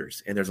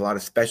doctors, and there's a lot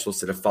of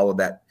specialists that have followed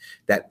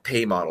that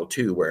pay model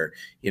too, where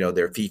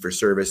their fee for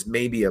service,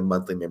 maybe a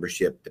monthly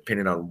membership,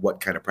 depending on what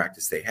kind of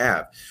practice they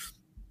have,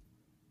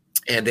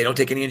 and they don't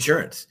take any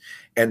insurance.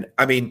 And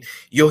I mean,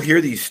 you'll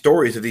hear these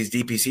stories of these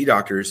DPC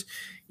doctors.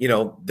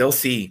 They'll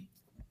see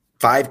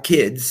 5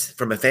 kids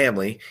from a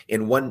family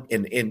in one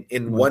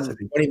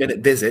 20-minute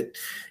visit,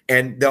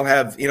 and they'll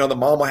have the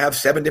mom will have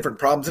 7 different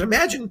problems. And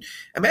imagine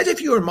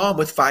if you were a mom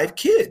with 5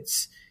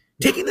 kids.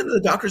 Taking them to the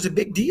doctor is a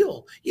big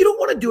deal. You don't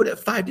want to do it at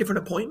 5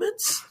 different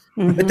appointments.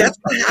 But that's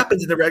what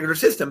happens in the regular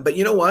system. But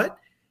you know what?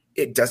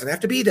 It doesn't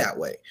have to be that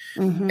way.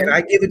 And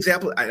I give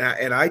examples,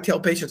 and I tell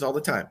patients all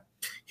the time,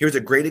 here's a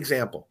great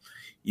example.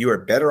 You are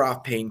better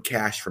off paying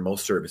cash for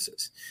most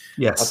services.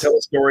 Yes. I'll tell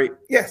a story.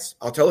 Yes.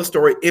 I'll tell a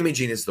story.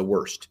 Imaging is the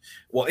worst.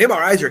 Well,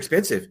 MRIs are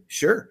expensive.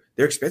 Sure.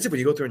 They're expensive when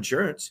you go through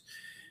insurance.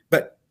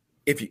 But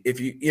if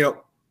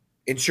you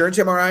insurance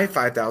MRI,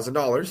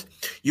 $5,000.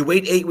 You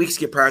wait 8 weeks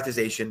to get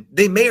prioritization.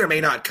 They may or may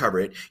not cover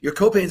it. Your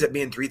copay ends up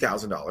being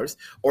 $3,000.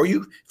 Or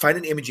you find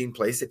an imaging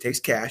place that takes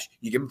cash.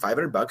 You give them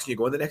 $500 and you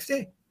go in the next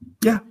day.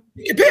 Yeah.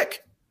 You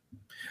pick.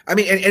 I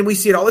mean, and we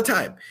see it all the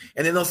time.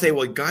 And then they'll say,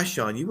 well, gosh,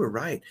 Sean, you were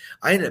right.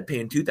 I ended up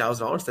paying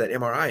 $2,000 for that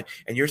MRI.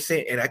 And you're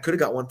saying, and I could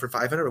have got one for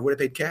 $500. I would have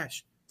paid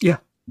cash. Yeah.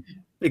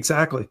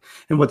 Exactly.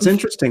 And what's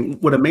interesting,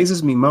 what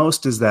amazes me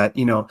most is that,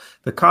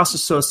 the cost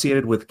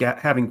associated with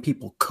having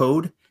people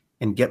code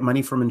and get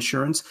money from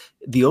insurance,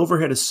 the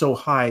overhead is so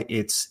high,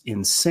 it's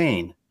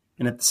insane.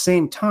 And at the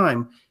same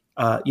time,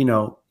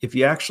 if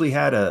you actually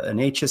had an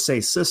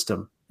HSA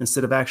system,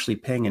 instead of actually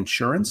paying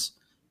insurance,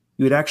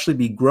 you would actually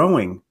be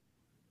growing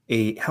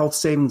a health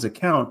savings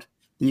account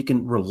that you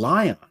can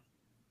rely on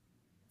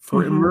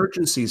for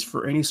emergencies,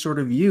 for any sort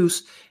of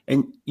use.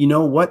 And you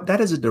know what? That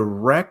is a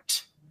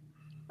direct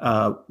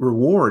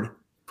reward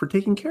for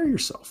taking care of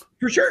yourself.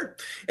 For sure.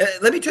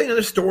 Let me tell you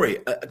another story,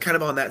 kind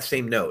of on that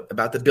same note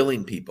about the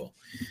billing people.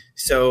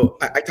 So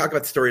I talk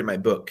about the story in my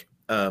book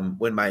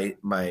when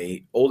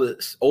my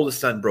oldest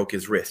son broke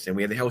his wrist and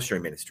we had the health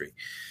sharing ministry.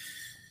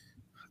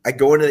 I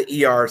go into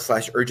the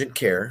ER/urgent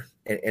care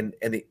and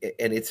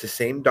it's the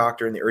same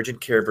doctor in the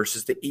urgent care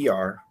versus the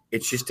ER.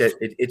 It's just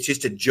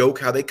a joke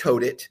how they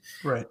code it.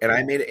 Right. And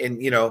I made it, and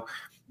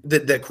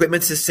the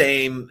equipment's the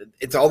same.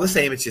 It's all the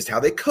same. It's just how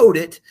they code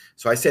it.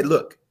 So I said,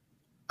 look,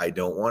 I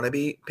don't want to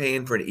be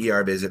paying for an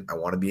ER visit. I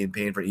want to be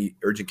paying for an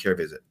urgent care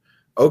visit.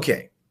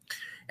 Okay.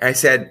 And I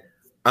said,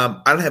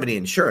 I don't have any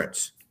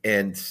insurance.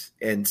 And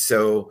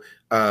so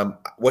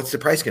what's the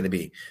price going to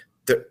be?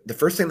 The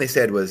first thing they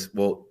said was,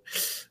 well,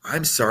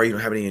 I'm sorry you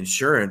don't have any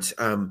insurance.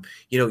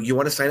 You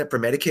want to sign up for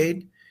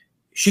Medicaid?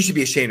 She should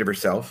be ashamed of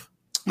herself.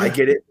 Yeah. I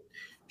get it.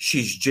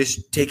 She's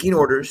just taking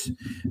orders.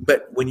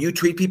 But when you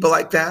treat people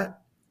like that,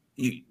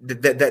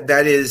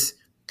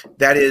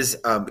 that is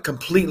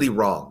completely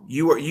wrong.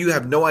 You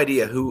have no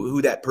idea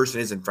who that person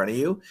is in front of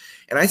you.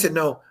 And I said,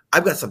 no,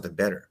 I've got something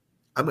better.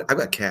 I've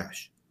got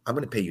cash. I'm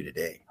going to pay you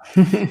today.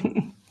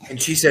 And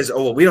she says,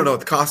 oh, well, we don't know what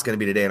the cost is going to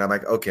be today. And I'm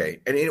like,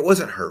 okay. And it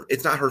wasn't her.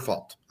 It's not her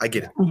fault. I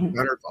get it. Mm-hmm.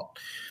 Not her fault.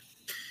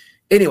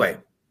 Anyway,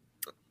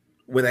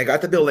 when I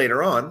got the bill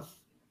later on,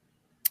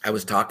 I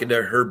was talking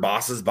to her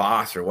boss's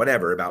boss or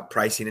whatever about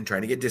pricing and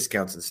trying to get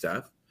discounts and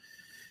stuff.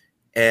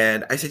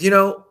 And I said,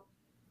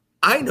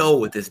 I know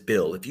with this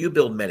bill, if you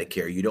billed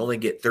Medicare, you'd only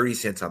get 30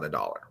 cents on the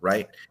dollar,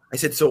 right? I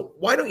said, so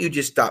why don't you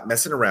just stop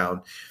messing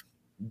around?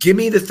 Give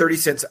me the 30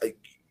 cents,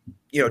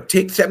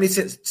 take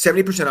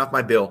 70% off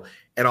my bill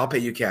and I'll pay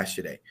you cash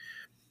today.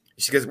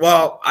 She goes,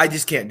 well, I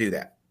just can't do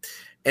that.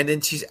 And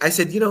then I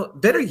said,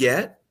 better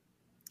yet,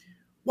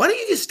 why don't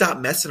you just stop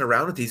messing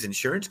around with these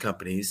insurance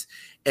companies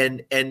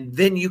and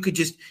then you could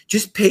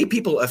just pay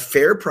people a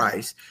fair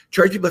price,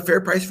 charge people a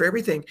fair price for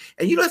everything.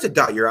 And you don't have to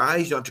dot your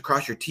I's. You don't have to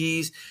cross your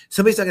T's.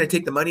 Somebody's not going to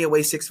take the money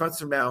away 6 months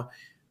from now.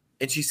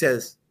 And she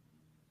says,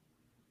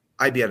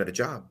 I'd be out of a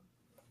job.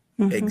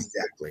 Mm-hmm.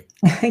 Exactly.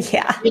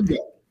 Yeah.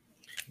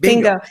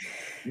 Bingo.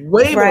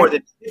 Way more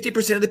than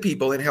 50% of the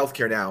people in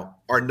healthcare now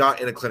are not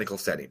in a clinical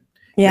setting.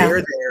 Yeah. They're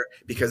there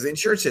because of the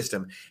insurance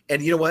system.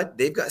 And you know what?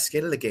 They've got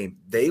skin in the game.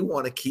 They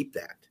want to keep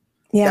that.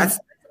 Yeah. That's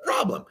the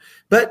problem.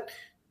 But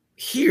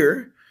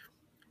here,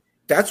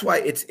 that's why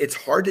it's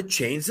hard to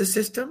change the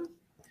system.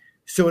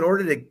 So in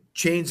order to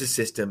change the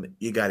system,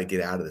 you got to get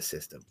out of the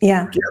system.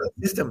 Yeah. Get out of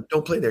the system.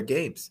 Don't play their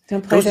games.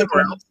 Don't play their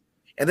games. Else.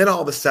 And then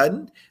all of a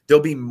sudden,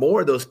 there'll be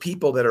more of those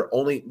people that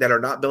are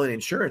not billing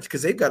insurance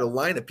because they've got a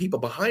line of people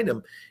behind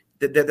them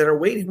that are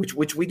waiting,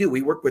 which we do.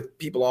 We work with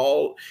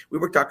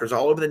doctors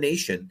all over the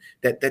nation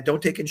that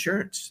don't take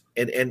insurance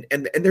and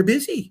they're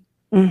busy.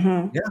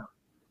 Mm-hmm. Yeah.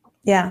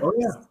 Yeah. Oh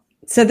yeah.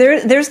 So there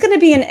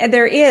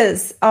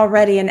is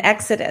already an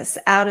exodus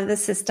out of the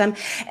system.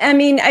 I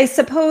mean, I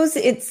suppose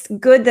it's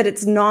good that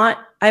it's not.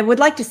 I would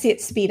like to see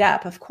it speed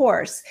up, of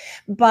course,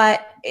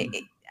 but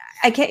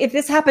I can't. If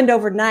this happened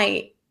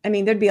overnight, I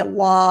mean, there'd be a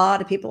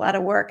lot of people out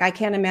of work. I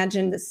can't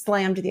imagine the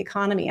slam to the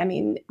economy. I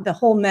mean, the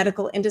whole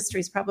medical industry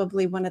is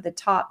probably one of the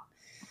top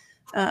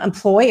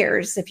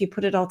employers. If you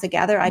put it all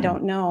together, I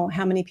don't know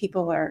how many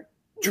people are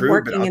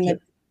working in the.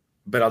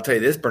 But I'll tell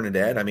you this,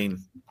 Bernadette. I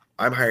mean,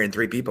 I'm hiring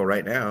 3 people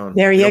right now.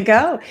 There you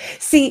go.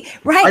 See,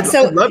 right.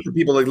 I'd love for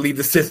people to leave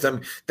the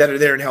system that are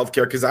there in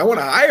healthcare because I want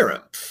to hire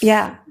them.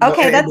 Yeah.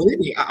 Okay. And believe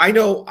me, I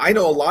know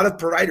a lot of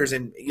providers,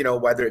 and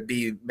whether it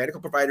be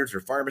medical providers or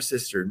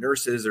pharmacists or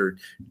nurses or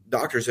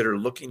doctors that are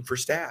looking for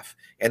staff,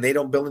 and they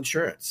don't bill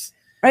insurance.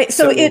 Right.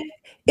 So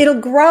it'll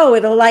grow.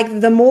 It'll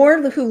the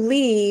more who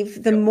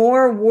leave, the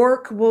more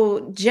work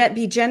will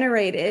be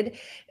generated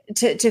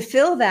to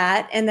fill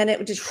that, and then it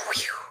would just.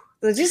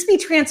 It'll just be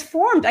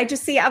transformed. I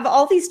have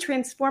all these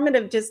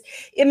transformative just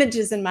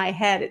images in my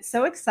head. It's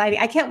so exciting.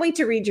 I can't wait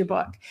to read your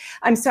book.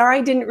 I'm sorry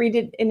I didn't read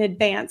it in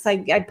advance.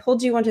 I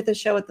pulled you onto the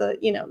show at the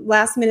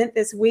last minute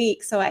this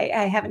week, so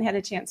I haven't had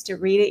a chance to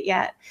read it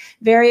yet.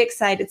 Very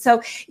excited.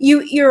 So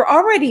you're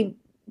already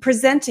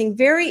presenting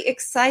very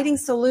exciting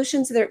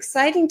solutions. They're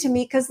exciting to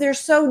me because they're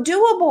so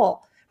doable.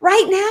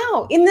 Right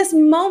now, in this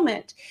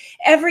moment,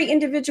 every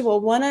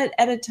individual, one at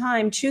a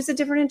time, choose a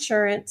different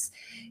insurance.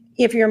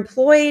 If you're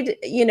employed,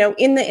 in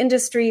the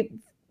industry,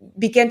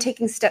 begin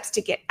taking steps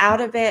to get out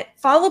of it.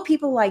 Follow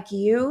people like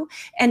you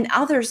and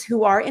others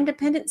who are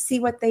independent. See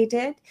what they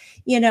did.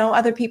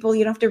 Other people,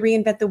 you don't have to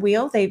reinvent the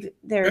wheel.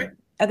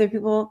 Other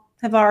people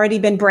have already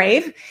been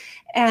brave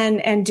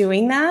and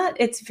doing that.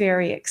 It's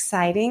very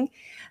exciting.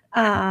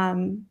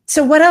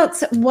 So what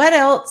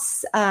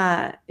else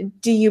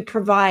do you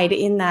provide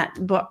in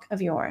that book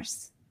of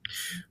yours?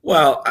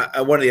 Well,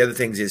 one of the other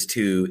things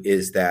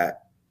is that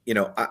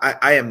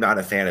I am not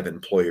a fan of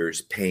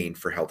employers paying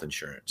for health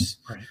insurance.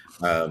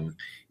 Right.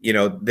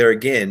 There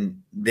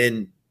again,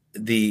 then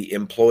the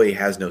employee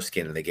has no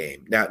skin in the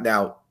game.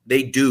 Now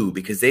they do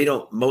because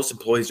most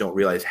employees don't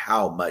realize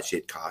how much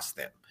it costs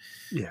them.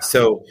 Yeah.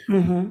 So,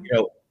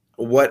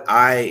 what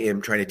I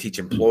am trying to teach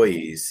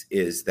employees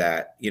is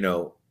that,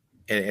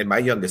 and my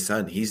youngest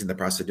son, he's in the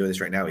process of doing this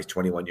right now. He's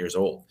 21 years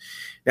old.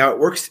 Now it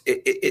works.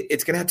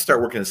 It's going to have to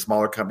start working in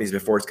smaller companies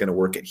before it's going to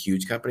work at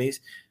huge companies.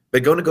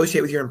 But go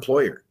negotiate with your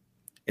employer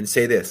and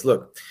say this,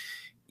 look,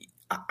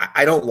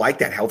 I don't like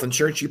that health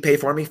insurance you pay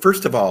for me.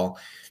 First of all,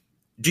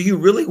 do you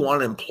really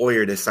want an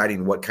employer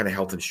deciding what kind of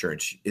health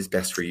insurance is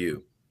best for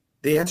you?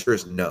 The answer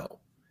is no,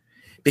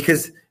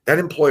 because that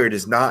employer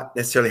does not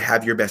necessarily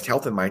have your best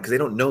health in mind because they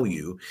don't know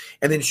you.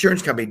 And the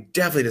insurance company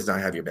definitely does not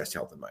have your best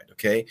health in mind.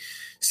 Okay.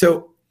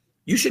 So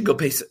you should go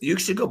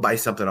buy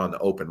something on the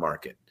open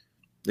market.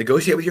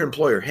 Negotiate with your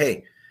employer.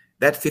 Hey,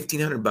 that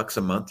 $1,500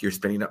 a month you're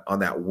spending on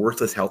that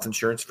worthless health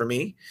insurance for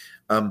me.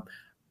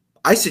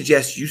 I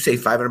suggest you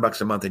save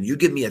 $500 a month and you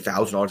give me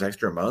 $1,000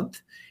 extra a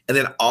month, and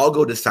then I'll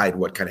go decide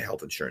what kind of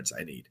health insurance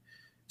I need.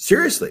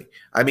 Seriously.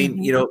 I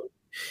mean,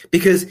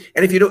 because,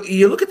 and if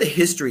you look at the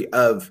history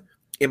of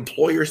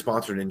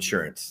employer-sponsored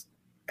insurance,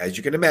 as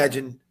you can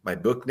imagine, my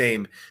book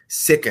name,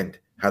 Sickened,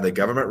 How the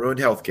Government Ruined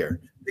Healthcare.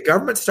 The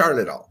government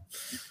started it all.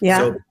 Yeah.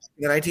 So in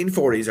the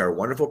 1940s, our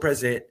wonderful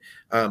president,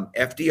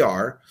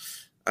 FDR,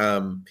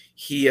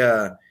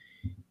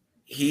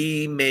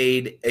 he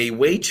made a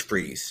wage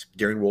freeze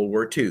during World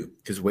War II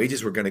because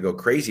wages were going to go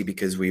crazy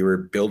because we were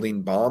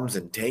building bombs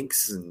and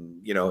tanks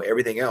and,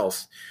 everything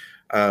else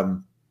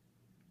for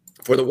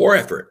the war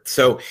effort.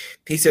 So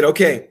he said,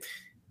 okay,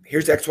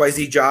 here's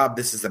XYZ job.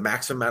 This is the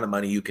maximum amount of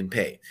money you can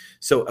pay.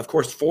 So, of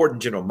course, Ford and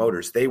General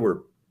Motors, they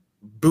were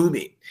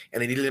booming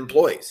and they needed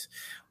employees.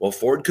 Well,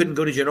 Ford couldn't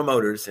go to General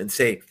Motors and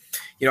say,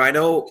 I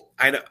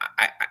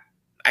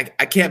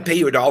can't pay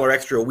you $1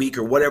 extra a week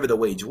or whatever the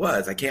wage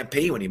was. I can't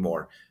pay you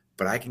anymore,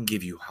 but I can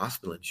give you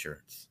hospital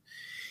insurance.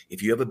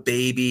 If you have a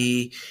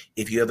baby,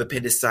 if you have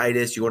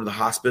appendicitis, you go to the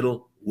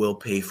hospital, we'll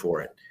pay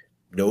for it.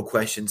 No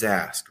questions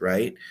asked,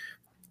 right?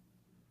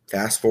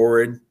 Fast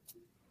forward,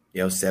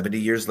 70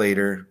 years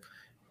later,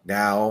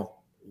 now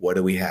what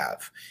do we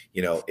have?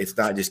 It's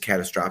not just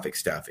catastrophic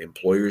stuff.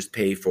 Employers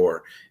pay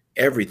for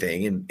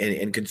everything,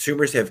 and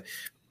consumers have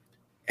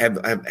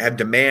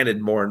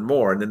demanded more and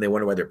more, and then they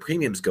wonder why their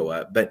premiums go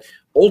up. But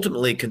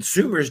ultimately,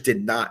 consumers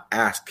did not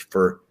ask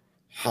for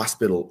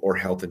hospital or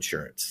health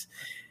insurance.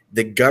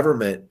 The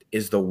government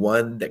is the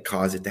one that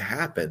caused it to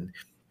happen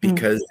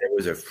because there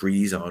was a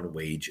freeze on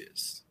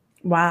wages.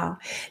 Wow.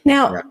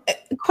 Now,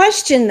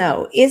 question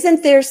though,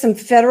 isn't there some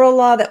federal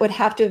law that would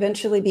have to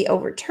eventually be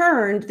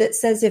overturned that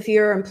says if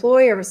you're an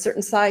employer of a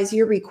certain size,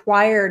 you're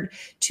required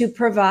to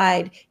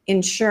provide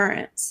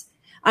insurance?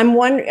 I'm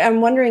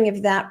wondering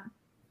if that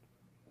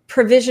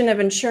provision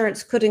of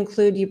insurance could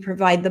include you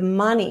provide the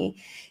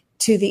money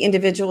to the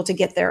individual to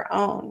get their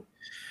own.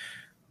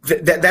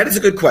 That is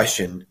a good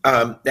question.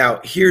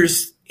 Now,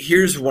 here's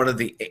what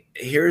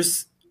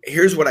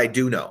I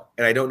do know,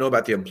 and I don't know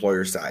about the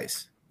employer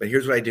size. But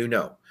here's what I do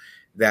know,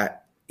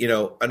 that,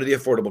 under the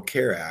Affordable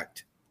Care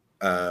Act,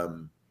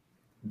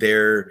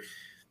 there's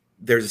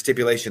a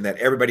stipulation that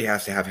everybody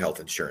has to have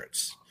health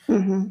insurance.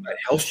 But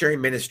health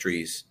sharing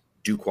ministries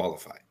do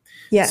qualify.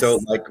 Yes. So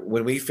like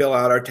when we fill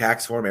out our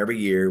tax form every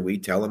year, we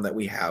tell them that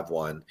we have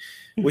one,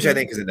 which I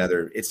think is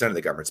it's none of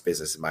the government's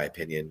business, in my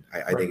opinion.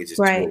 I think it's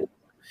just total.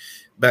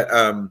 But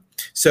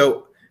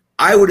so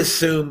I would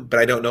assume,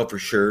 but I don't know for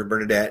sure,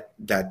 Bernadette,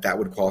 that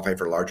would qualify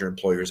for larger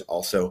employers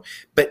also.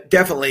 But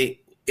definitely,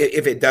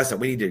 if it doesn't,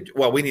 we need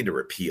to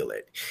repeal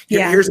it.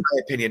 Here's my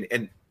opinion,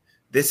 and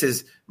this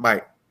is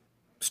my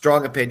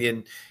strong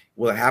opinion.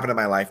 Will it happen in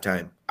my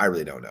lifetime? I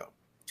really don't know.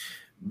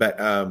 But,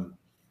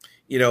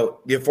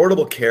 the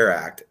Affordable Care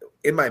Act,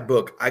 in my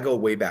book, I go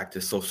way back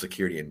to Social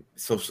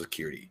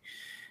Security.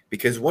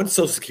 Because once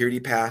Social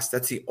Security passed,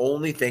 that's the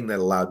only thing that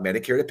allowed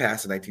Medicare to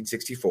pass in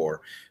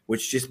 1964,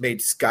 which just made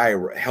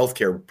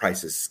healthcare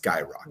prices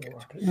skyrocket.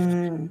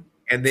 And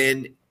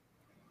then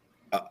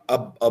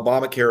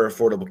Obamacare or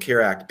Affordable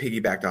Care Act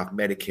piggybacked off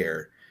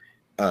Medicare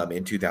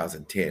in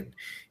 2010.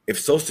 If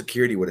Social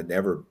Security would have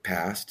never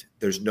passed,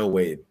 there's no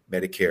way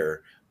Medicare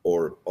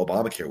or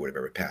Obamacare would have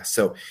ever passed.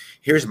 So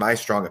here's my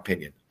strong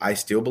opinion. I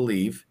still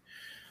believe,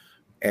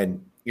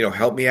 and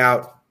help me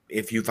out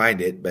if you find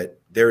it, but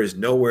there is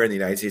nowhere in the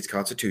United States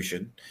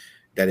Constitution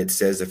that it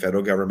says the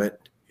federal government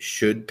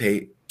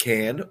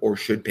can or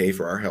should pay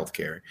for our health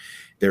care.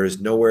 There is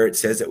nowhere it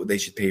says that they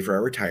should pay for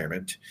our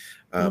retirement.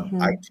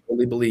 I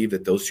totally believe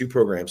that those two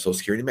programs, Social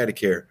Security and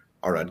Medicare,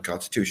 are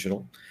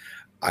unconstitutional.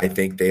 I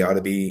think there ought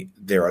to be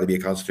a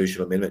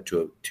constitutional amendment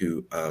to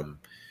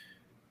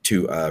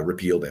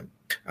repeal them.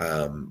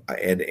 And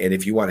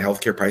if you want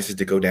healthcare prices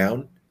to go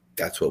down,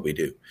 that's what we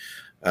do.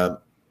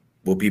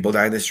 Will people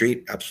die in the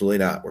street? Absolutely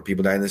not. Were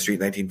people dying in the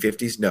street in the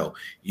 1950s? No.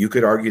 You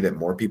could argue that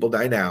more people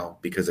die now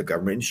because of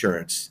government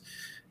insurance,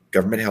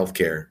 government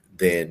healthcare,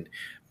 than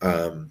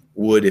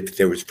would if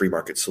there was free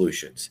market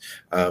solutions.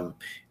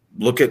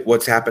 Look at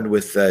what's happened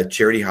with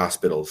charity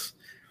hospitals.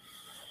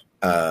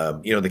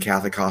 The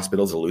Catholic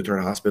hospitals, the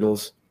Lutheran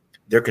hospitals,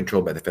 they're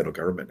controlled by the federal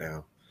government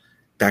now.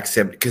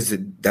 Because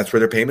that's where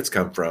their payments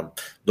come from.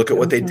 Look at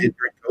what they did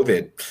during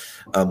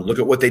COVID. Look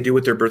at what they do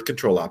with their birth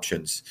control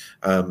options.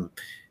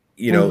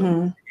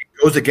 It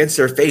goes against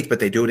their faith, but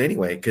they do it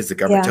anyway because the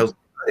government tells them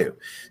to.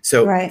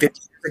 So 50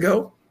 years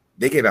ago,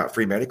 they gave out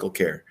free medical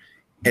care.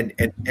 And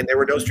there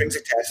were no strings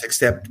attached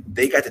except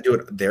they got to do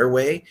it their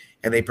way,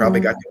 and they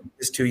probably got to do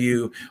this to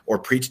you or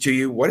preach to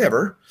you,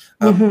 whatever.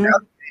 Now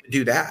even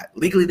do that.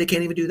 Legally, they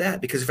can't even do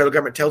that because the federal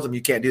government tells them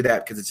you can't do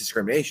that because it's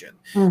discrimination.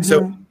 Mhm.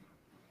 So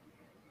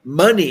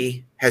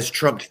money has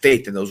trumped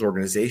faith in those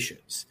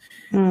organizations.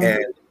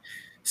 And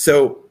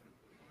so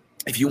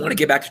if you want to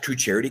get back to true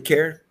charity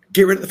care,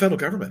 get rid of the federal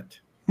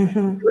government. Get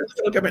rid of the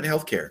federal government in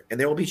healthcare, and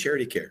there will be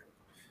charity care.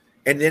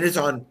 And then it's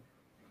on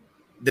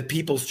the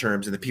people's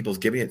terms and the people's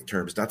giving it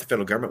terms, not the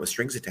federal government with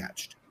strings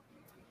attached.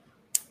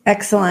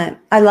 Excellent.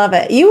 I love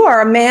it. You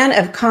are a man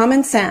of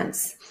common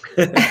sense.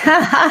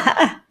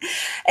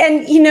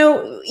 And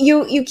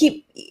you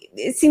keep,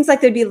 it seems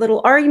like there'd be a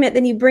little argument,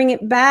 then you bring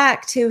it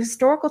back to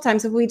historical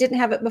times if we didn't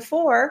have it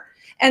before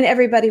and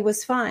everybody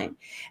was fine.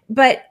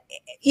 But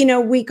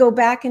we go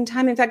back in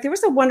time. In fact, there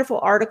was a wonderful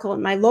article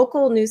in my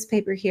local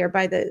newspaper here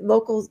by the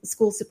local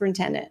school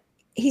superintendent.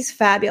 He's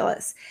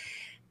fabulous.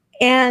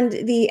 And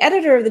the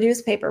editor of the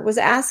newspaper was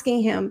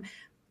asking him,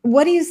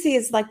 what do you see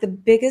as like the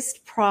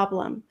biggest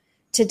problem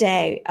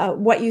today,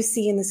 what you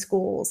see in the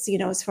schools,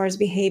 as far as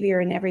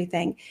behavior and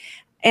everything,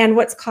 and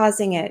what's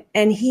causing it?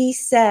 And he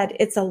said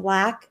it's a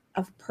lack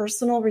of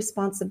personal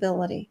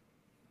responsibility,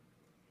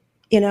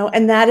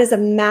 and that is a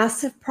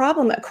massive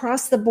problem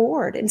across the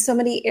board in so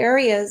many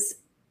areas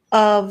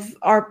of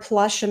our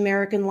plush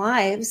American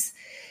lives.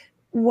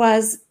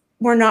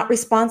 We're not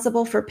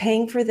responsible for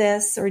paying for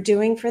this or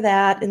doing for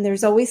that. And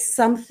there's always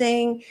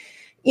something,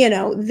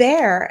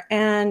 there.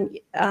 And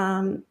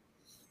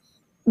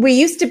we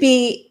used to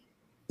be,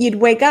 you'd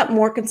wake up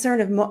more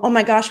concerned of, oh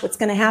my gosh, what's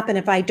going to happen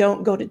if I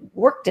don't go to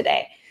work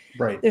today?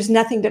 Right. There's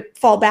nothing to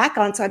fall back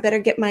on. So I better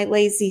get my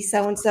lazy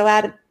so-and-so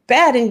out of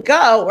bed and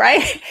go.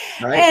 Right.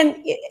 And,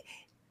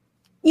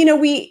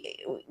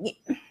 we,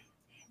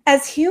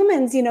 as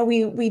humans,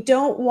 we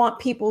don't want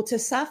people to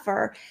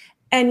suffer.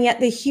 And yet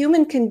the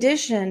human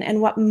condition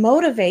and what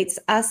motivates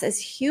us as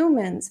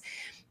humans,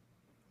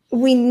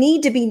 we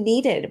need to be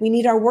needed. We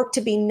need our work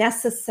to be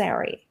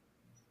necessary.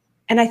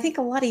 And I think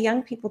a lot of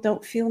young people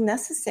don't feel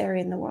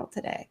necessary in the world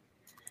today.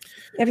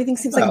 Everything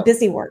seems like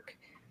busy work.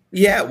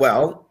 Yeah,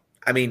 well,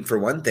 I mean, for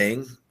one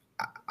thing,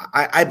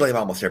 I blame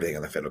almost everything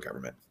on the federal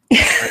government.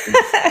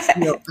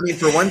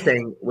 For one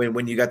thing,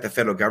 when you got the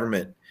federal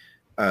government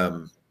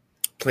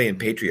playing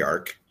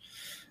patriarch,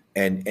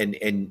 and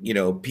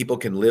people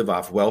can live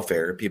off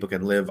welfare, people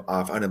can live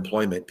off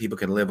unemployment, people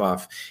can live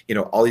off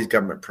all these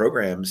government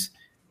programs.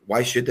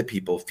 Why should the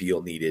people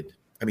feel needed?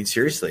 I mean,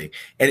 seriously.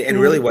 And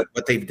really what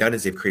they've done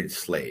is they've created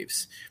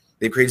slaves.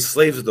 They've created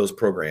slaves with those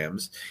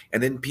programs,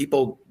 and then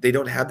people, they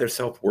don't have their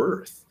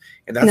self-worth.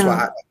 And that's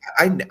why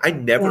I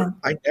never,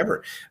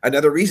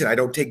 another reason I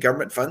don't take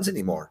government funds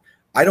anymore.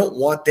 I don't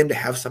want them to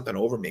have something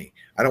over me.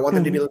 I don't want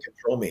them to be able to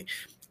control me.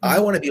 I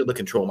want to be able to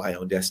control my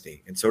own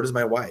destiny. And so does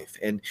my wife.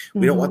 And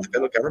we don't want the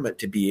federal government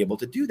to be able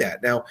to do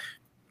that. Now,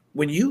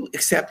 when you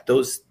accept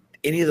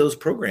any of those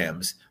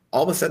programs,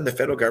 all of a sudden the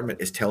federal government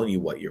is telling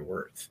you what you're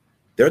worth.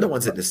 They're the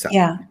ones that decide.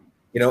 Yeah.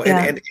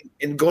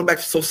 And going back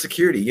to Social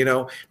Security,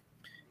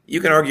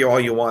 you can argue all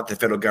you want. The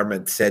federal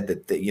government said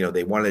that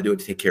they wanted to do it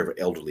to take care of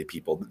elderly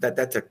people.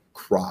 That's a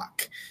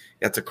crock.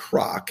 That's a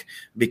crock,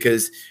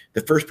 because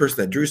the first person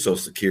that drew Social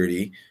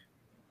Security,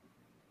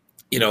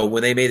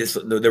 when they made this,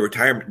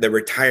 the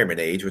retirement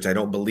age, which I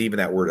don't believe in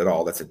that word at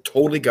all. That's a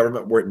totally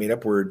government word, made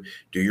up word.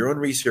 Do your own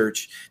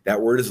research. That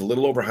word is a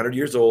little over 100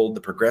 years old.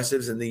 The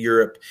progressives in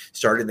Europe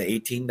started in the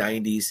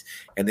 1890s.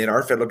 And then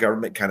our federal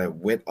government kind of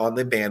went on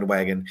the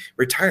bandwagon.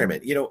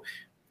 Retirement,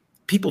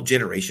 people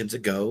generations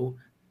ago,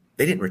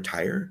 they didn't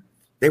retire.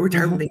 They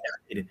retired when they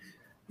died.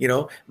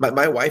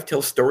 My wife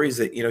tells stories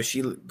that,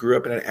 she grew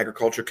up in an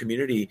agriculture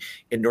community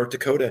in North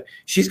Dakota.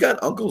 She's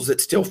got uncles that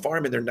still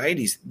farm in their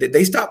 90s.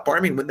 They stop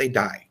farming when they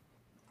die.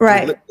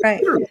 Right.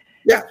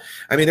 Yeah.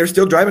 I mean, they're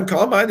still driving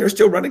combine. They're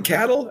still running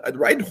cattle,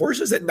 riding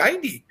horses at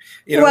 90.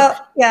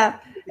 Well, yeah.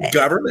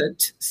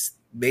 Government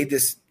made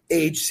this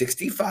age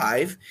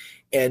 65.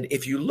 And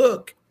if you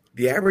look,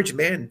 the average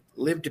man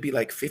lived to be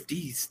like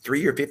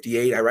 53 or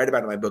 58. I write about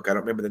it in my book. I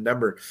don't remember the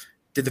number.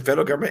 Did the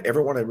federal government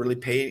ever want to really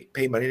pay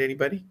money to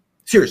anybody?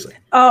 Seriously.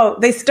 Oh,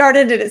 they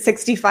started it at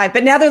 65,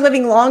 but now they're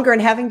living longer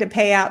and having to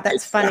pay out.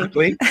 That's funny.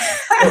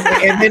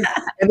 and then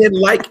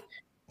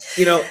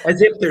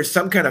as if there's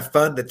some kind of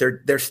fund that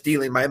they're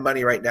stealing my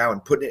money right now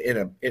and putting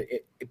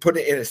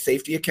it in a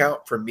safety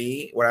account for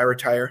me when I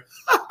retire.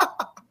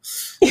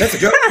 That's a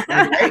joke.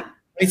 Right? I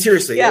mean,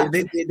 seriously,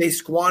 they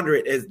squander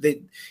it as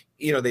they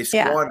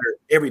squander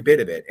every bit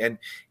of it. And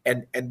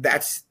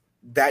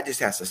that just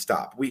has to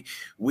stop.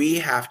 We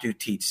have to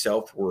teach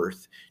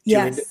self-worth to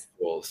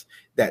individuals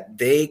that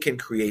they can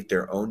create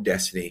their own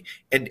destiny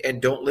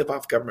and don't live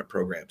off government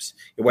programs,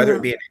 whether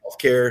it be in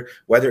healthcare,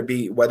 whether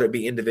it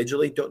be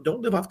individually.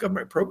 Don't live off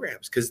government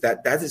programs, because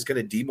that is going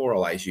to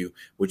demoralize you,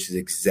 which is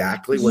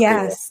exactly what they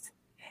want.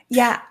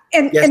 Yeah.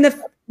 And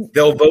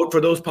they'll vote for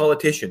those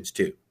politicians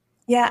too.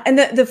 Yeah. And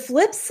the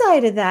flip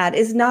side of that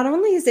is, not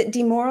only is it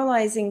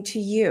demoralizing to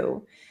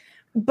you,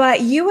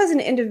 but you as an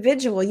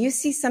individual, you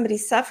see somebody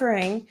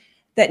suffering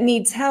that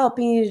needs help,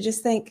 and you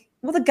just think,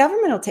 well, the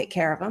government will take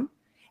care of them.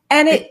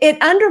 And it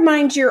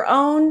undermines your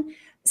own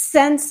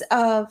sense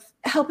of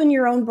helping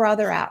your own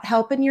brother out,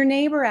 helping your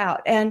neighbor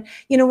out. And,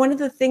 one of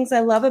the things I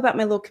love about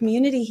my little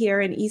community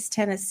here in East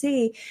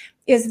Tennessee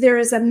is there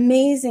is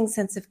amazing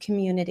sense of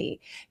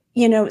community.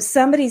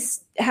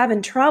 Somebody's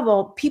having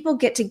trouble, people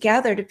get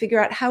together to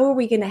figure out, how are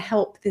we going to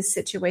help this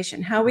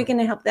situation? How are we going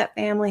to help that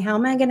family? How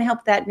am I going to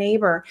help that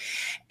neighbor?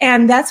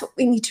 And that's what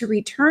we need to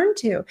return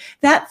to.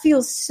 That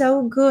feels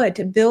so good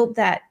to build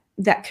that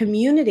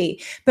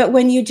community. But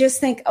when you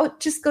just think, oh,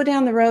 just go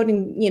down the road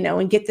and,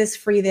 and get this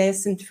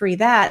and free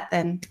that,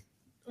 then.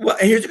 Well,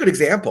 and here's a good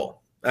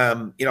example.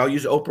 I'll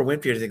use Oprah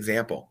Winfrey as an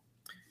example.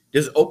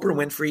 Does Oprah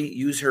Winfrey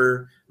use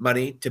her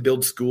money to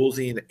build schools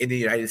in the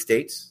United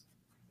States?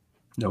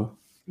 No.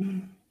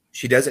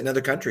 She does it in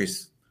other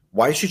countries.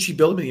 Why should she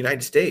build them in the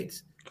United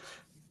States?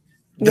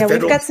 We've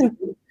got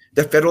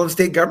the federal and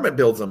state government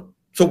builds them.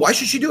 So why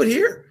should she do it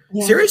here?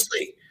 Yeah.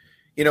 Seriously.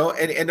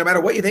 And no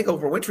matter what you think of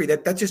Oprah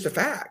Winfrey, that's just a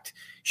fact.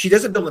 She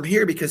doesn't build them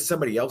here because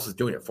somebody else is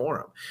doing it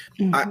for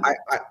them.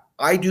 Mm-hmm.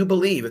 I do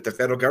believe if the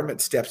federal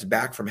government steps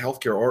back from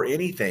healthcare or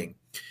anything,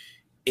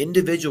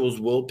 individuals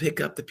will pick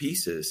up the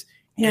pieces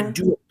and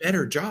do a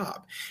better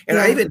job. And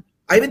I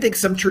even think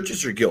some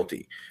churches are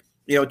guilty.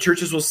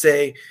 Churches will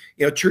say,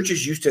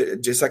 churches used to,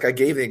 just like I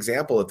gave the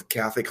example of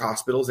Catholic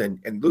hospitals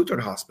and Lutheran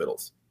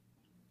hospitals.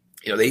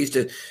 They used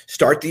to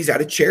start these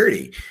out of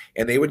charity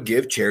and they would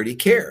give charity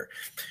care.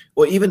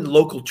 Well, even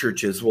local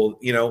churches will,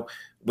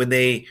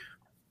 when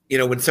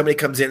somebody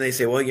comes in, they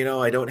say,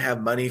 well, I don't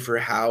have money for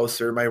a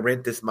house or my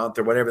rent this month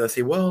or whatever. They'll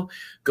say, well,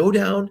 go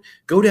down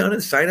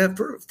and sign up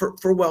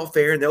for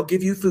welfare and they'll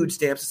give you food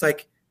stamps. It's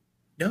like,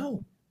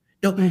 no,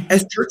 mm-hmm.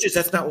 As churches,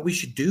 that's not what we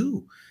should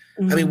do.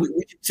 Mm-hmm. I mean, we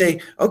should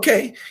say,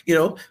 okay,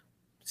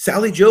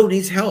 Sally Joe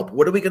needs help.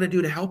 What are we going to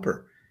do to help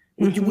her?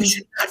 Mm-hmm. We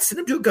should not send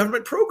them to a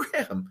government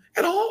program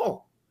at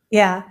all.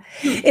 Yeah.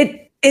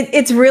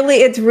 It's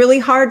really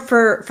hard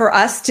for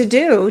us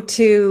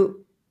to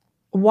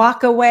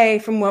walk away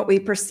from what we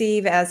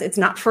perceive as it's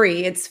not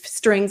free, it's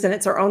strings and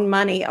it's our own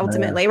money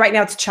ultimately. Right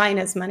now it's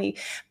China's money,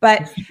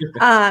 but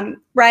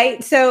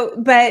right. So,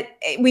 but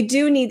we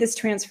do need this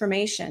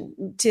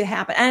transformation to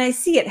happen. And I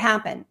see it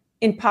happen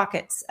in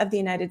pockets of the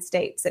United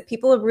States, that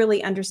people are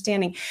really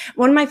understanding.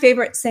 One of my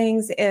favorite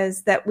sayings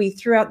is that we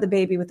threw out the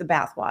baby with the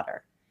bathwater.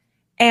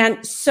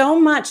 And so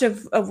much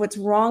of what's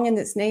wrong in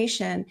this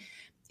nation,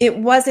 it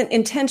wasn't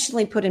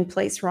intentionally put in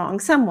place wrong.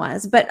 Some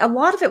was, but a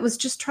lot of it was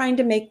just trying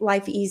to make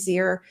life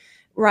easier,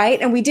 right?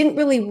 And we didn't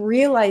really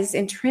realize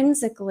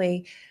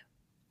intrinsically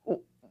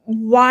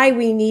why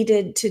we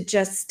needed to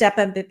just step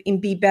up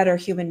and be better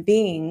human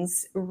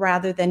beings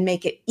rather than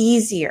make it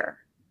easier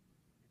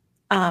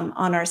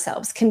on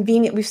ourselves.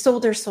 Convenient. We've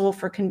sold our soul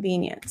for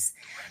convenience.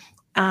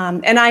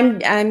 And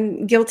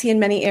I'm guilty in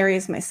many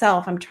areas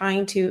myself. I'm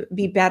trying to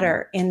be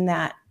better in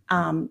that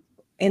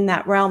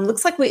realm.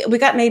 Looks like we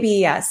got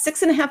maybe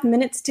 6.5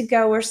 minutes to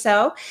go or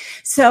so.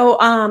 So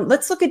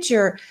let's look at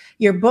your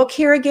book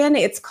here again.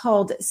 It's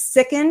called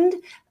Sickened,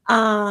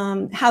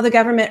 How the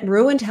Government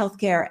Ruined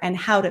Healthcare and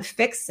How to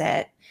Fix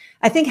It.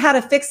 I think How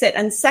to Fix It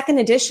and second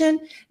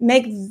edition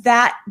make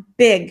that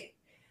big.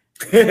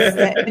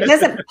 It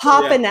doesn't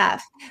pop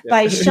enough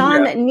by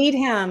Sean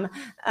Needham,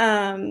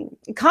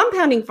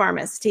 compounding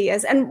pharmacist he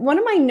is. And one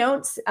of my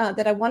notes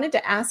that I wanted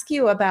to ask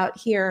you about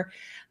here,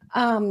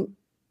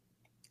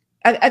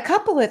 a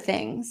couple of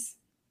things.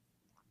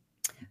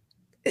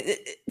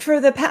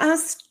 For the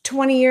past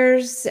 20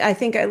 years, I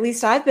think at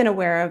least I've been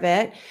aware of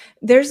it,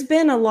 there's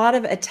been a lot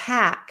of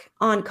attack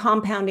on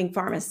compounding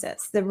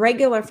pharmacists. The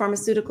regular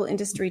pharmaceutical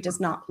industry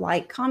does not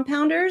like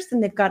compounders,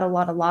 and they've got a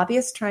lot of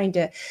lobbyists trying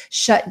to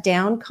shut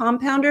down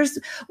compounders.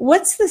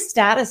 What's the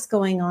status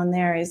going on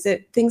there? Is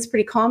it things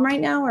pretty calm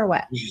right now or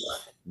what?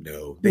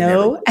 No.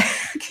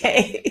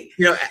 Okay.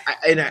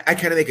 I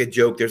kind of make a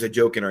joke. There's a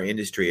joke in our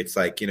industry. It's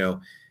like,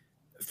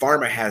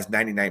 pharma has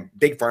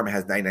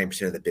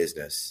 99% of the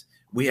business.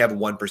 We have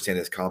 1%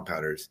 as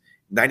compounders.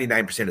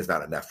 99% is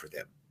not enough for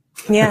them.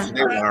 Yeah. So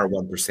they want our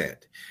 1%.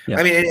 Yeah.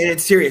 I mean, and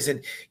it's serious.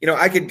 And,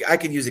 I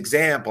could use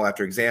example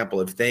after example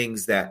of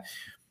things that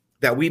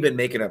we've been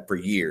making up for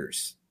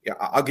years. Yeah,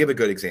 I'll give a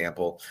good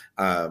example.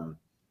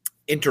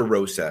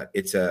 Interosa.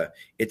 It's a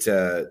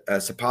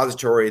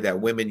suppository that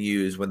women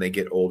use when they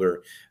get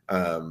older.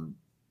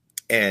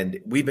 And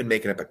we've been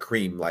making up a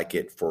cream like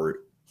it for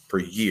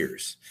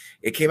years.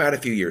 It came out a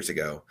few years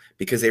ago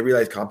because they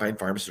realized compound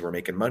pharmacists were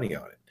making money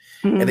on it.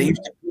 Mm-hmm. And they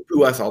used to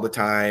poo-poo us all the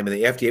time, and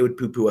the FDA would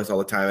poo-poo us all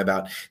the time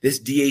about this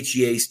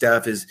DHEA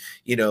stuff is,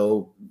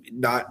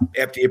 not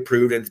FDA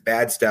approved and it's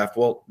bad stuff.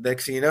 Well,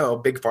 next thing you know,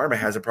 Big Pharma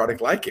has a product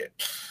like it.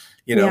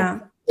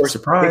 Or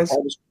surprise.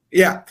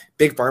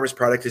 Big Pharma's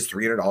product is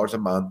 $300 a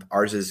month.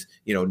 Ours is,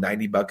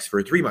 $90 for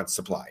a 3-month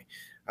supply.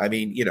 I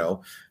mean,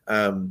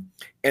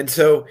 and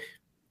so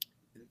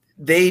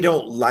they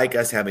don't like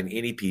us having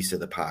any piece of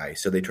the pie.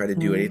 So they try to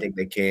do anything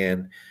they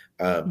can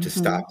to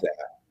stop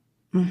that.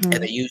 Mm-hmm.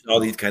 And they use all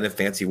these kind of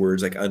fancy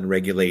words like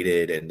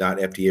unregulated and not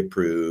FDA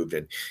approved.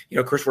 And,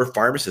 of course, we're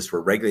pharmacists.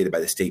 We're regulated by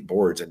the state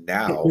boards. And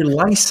now we're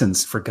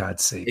licensed, for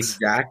God's sakes.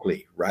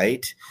 Exactly.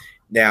 Right.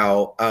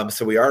 Now,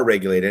 so we are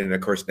regulated, and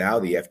of course now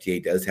the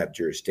FDA does have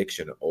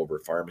jurisdiction over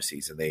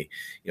pharmacies, and they,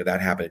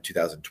 that happened in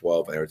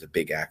 2012. And there was a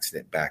big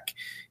accident back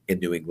in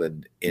New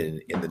England,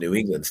 in the New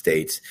England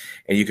states,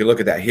 and you can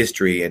look at that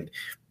history, and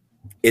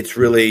it's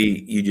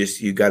really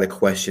you got to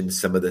question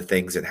some of the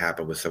things that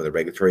happen with some of the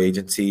regulatory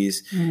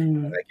agencies.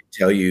 And I can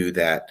tell you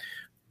that,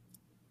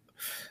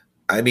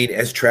 I mean,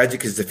 as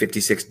tragic as the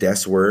 56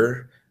 deaths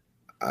were,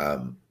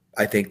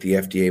 I think the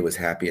FDA was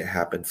happy it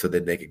happened so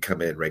then they could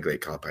come in and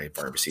regulate compounding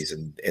pharmacies.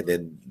 And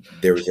then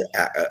there was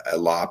a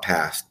law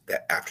passed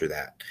after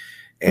that.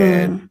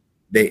 And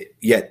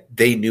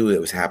they knew it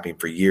was happening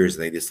for years,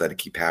 and they just let it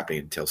keep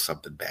happening until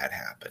something bad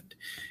happened.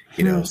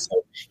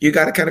 So you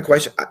got to kind of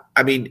question.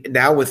 I mean,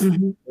 now with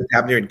what's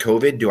happening in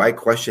COVID, do I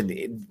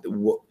question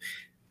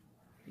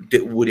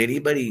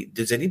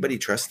does anybody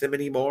trust them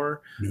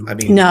anymore? I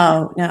mean,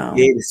 no.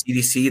 The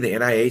CDC, the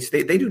NIH,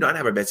 they do not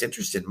have our best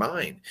interest in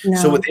mind. No.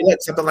 So would they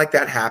let something like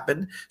that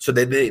happen so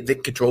then they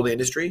control the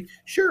industry?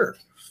 Sure.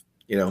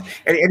 And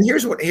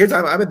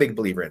I'm a big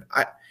believer in.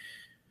 I,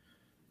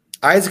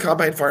 as a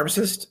compound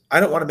pharmacist,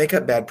 I don't want to make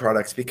up bad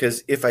products,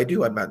 because if I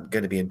do, I'm not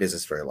going to be in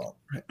business very long.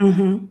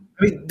 Mm-hmm.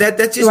 I mean,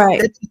 that's just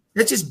right.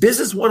 that's just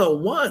business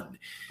 101.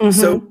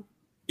 So,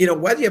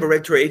 whether you have a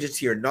regulatory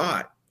agency or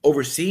not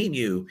overseeing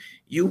you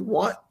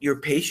want your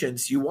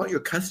patients, you want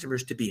your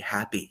customers to be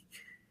happy,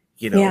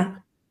 Yeah.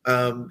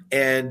 So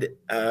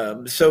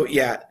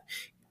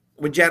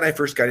when Jan and I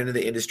first got into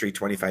the industry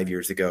 25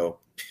 years ago,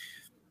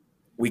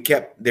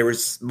 there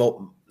was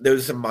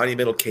some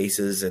monumental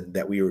cases, and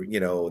that we were,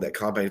 that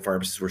compounding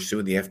pharmacists were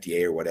suing the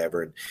FDA or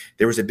whatever. And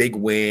there was a big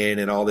win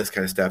and all this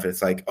kind of stuff. And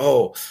it's like,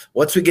 oh,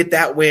 once we get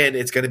that win,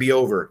 it's going to be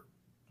over.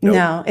 Nope.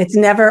 No, it's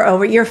never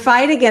over. Your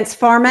fight against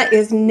pharma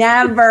is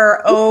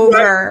never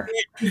over.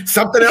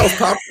 Something else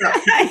pops up.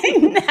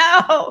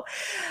 I know.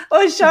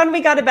 Oh, Sean,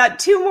 we got about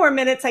 2 more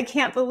minutes. I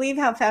can't believe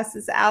how fast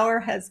this hour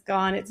has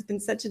gone. It's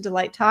been such a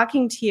delight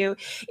talking to you.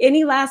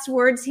 Any last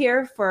words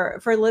here for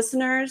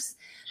listeners?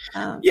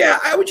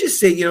 I would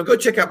just say, go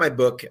check out my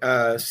book,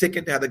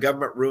 Sickened: How the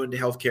Government Ruined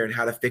Healthcare and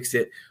How to Fix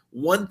It.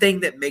 One thing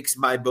that makes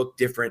my book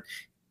different,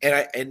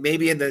 and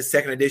maybe in the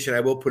second edition I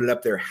will put it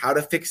up there, How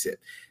to Fix It.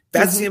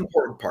 That's the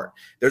important part.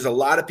 There's a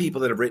lot of people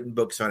that have written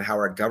books on how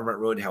our government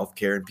ruined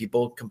healthcare, and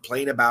people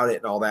complain about it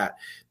and all that.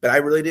 But I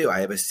really do.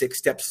 I have a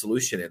 6-step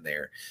solution in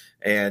there.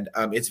 And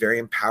it's very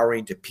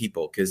empowering to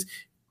people, because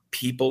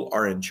people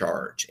are in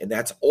charge. And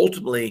that's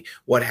ultimately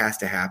what has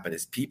to happen,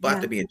 is people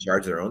have to be in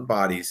charge of their own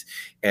bodies.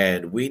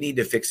 And we need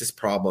to fix this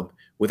problem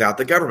without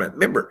the government.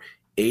 Remember,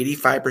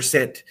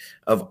 85%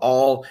 of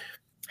all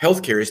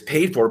healthcare is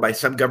paid for by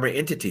some government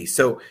entity.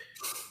 So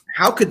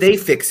how could they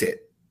fix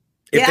it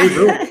if they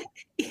ruin it?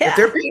 If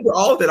they're paying for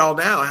all of it all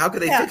now, how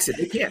could they fix it?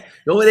 They can't.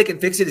 The only way they can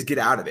fix it is get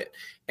out of it.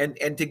 And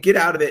to get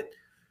out of it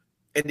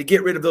and to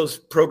get rid of those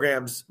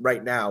programs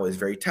right now is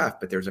very tough.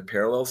 But there's a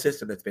parallel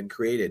system that's been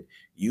created.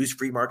 Use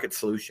free market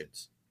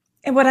solutions.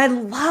 And what I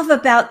love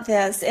about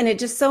this, and it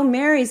just so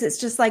marries, it's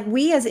just like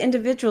we as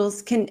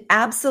individuals can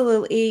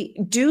absolutely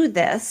do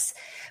this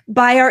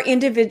by our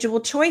individual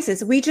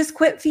choices. We just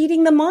quit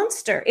feeding the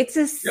monster. It's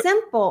as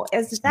simple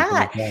as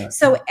that.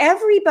 So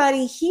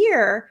everybody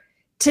here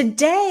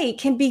today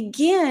can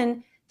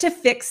begin to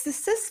fix the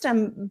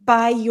system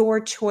by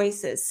your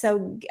choices.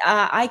 So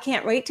I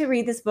can't wait to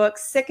read this book,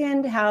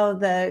 Sickened: How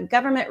the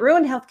Government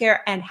Ruined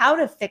Healthcare and How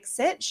to Fix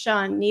It,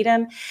 Sean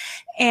Needham.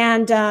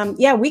 And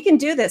we can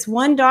do this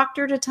one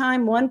doctor at a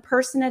time, one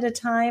person at a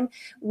time.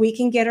 We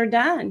can get her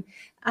done.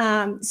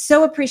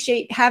 So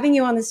appreciate having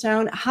you on the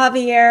phone,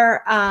 Javier.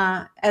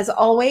 As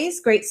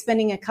always, great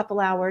spending a couple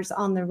hours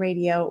on the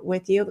radio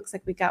with you. Looks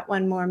like we got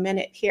 1 more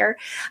minute here.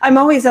 I'm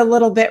always a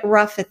little bit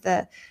rough at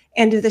the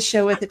end of the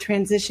show with the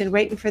transition,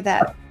 waiting for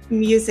that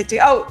music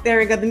there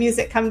we go, the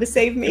music come to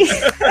save me.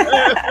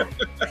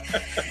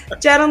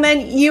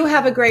 Gentlemen, you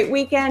have a great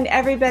weekend.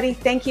 Everybody,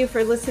 thank you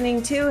for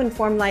listening to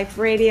Informed Life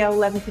Radio,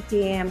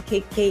 1150 AM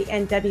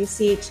KKNW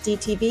CHD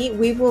TV.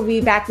 We will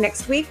be back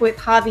next week with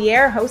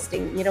Javier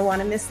hosting. You don't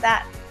want to miss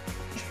that.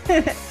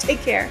 Take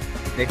care.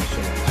 Thank you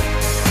so much.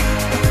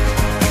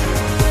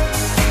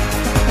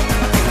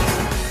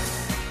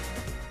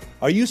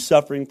 Are you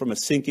suffering from a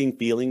sinking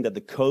feeling that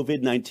the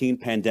COVID-19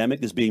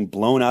 pandemic is being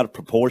blown out of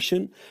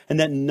proportion and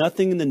that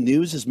nothing in the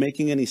news is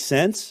making any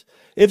sense?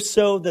 If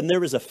so, then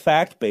there is a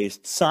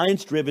fact-based,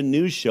 science-driven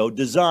news show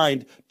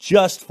designed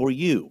just for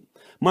you.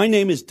 My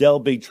name is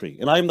Del Bigtree,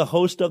 and I am the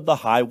host of The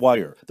High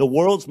Wire, the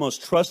world's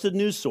most trusted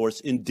news source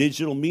in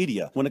digital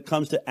media when it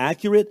comes to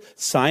accurate,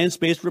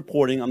 science-based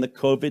reporting on the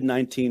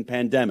COVID-19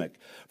 pandemic.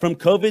 From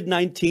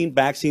COVID-19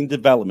 vaccine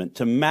development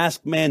to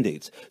mask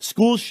mandates,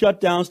 school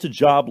shutdowns to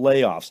job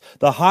layoffs,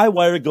 The High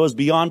Wire goes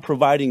beyond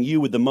providing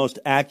you with the most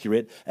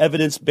accurate,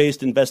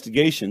 evidence-based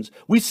investigations.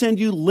 We send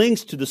you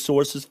links to the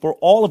sources for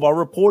all of our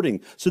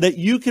reporting so that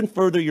you can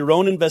further your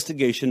own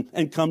investigation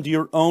and come to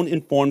your own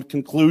informed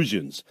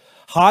conclusions.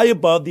 high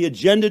above the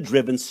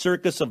agenda-driven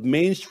circus of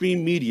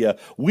mainstream media.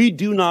 We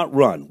do not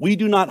run. We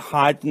do not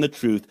hide from the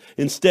truth.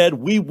 Instead,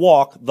 we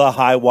walk the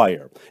high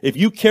wire. If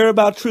you care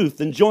about truth,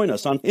 then join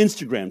us on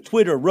Instagram,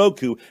 Twitter,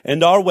 Roku,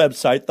 and our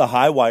website,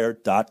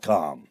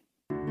 thehighwire.com.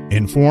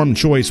 Informed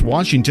Choice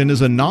Washington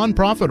is a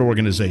nonprofit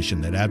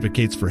organization that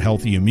advocates for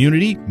healthy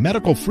immunity,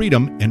 medical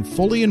freedom, and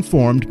fully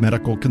informed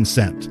medical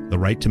consent. The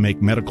right to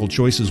make medical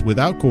choices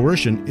without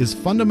coercion is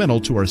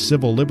fundamental to our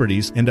civil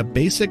liberties and a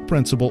basic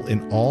principle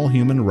in all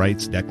human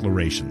rights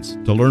declarations.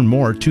 To learn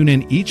more, tune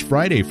in each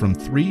Friday from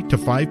 3 to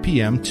 5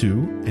 p.m.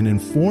 to An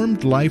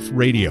Informed Life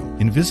Radio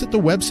and visit the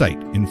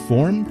website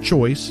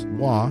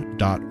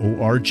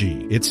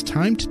informedchoicewa.org. It's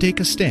time to take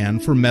a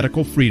stand for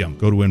medical freedom.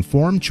 Go to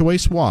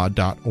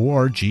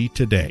informedchoicewa.org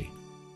today.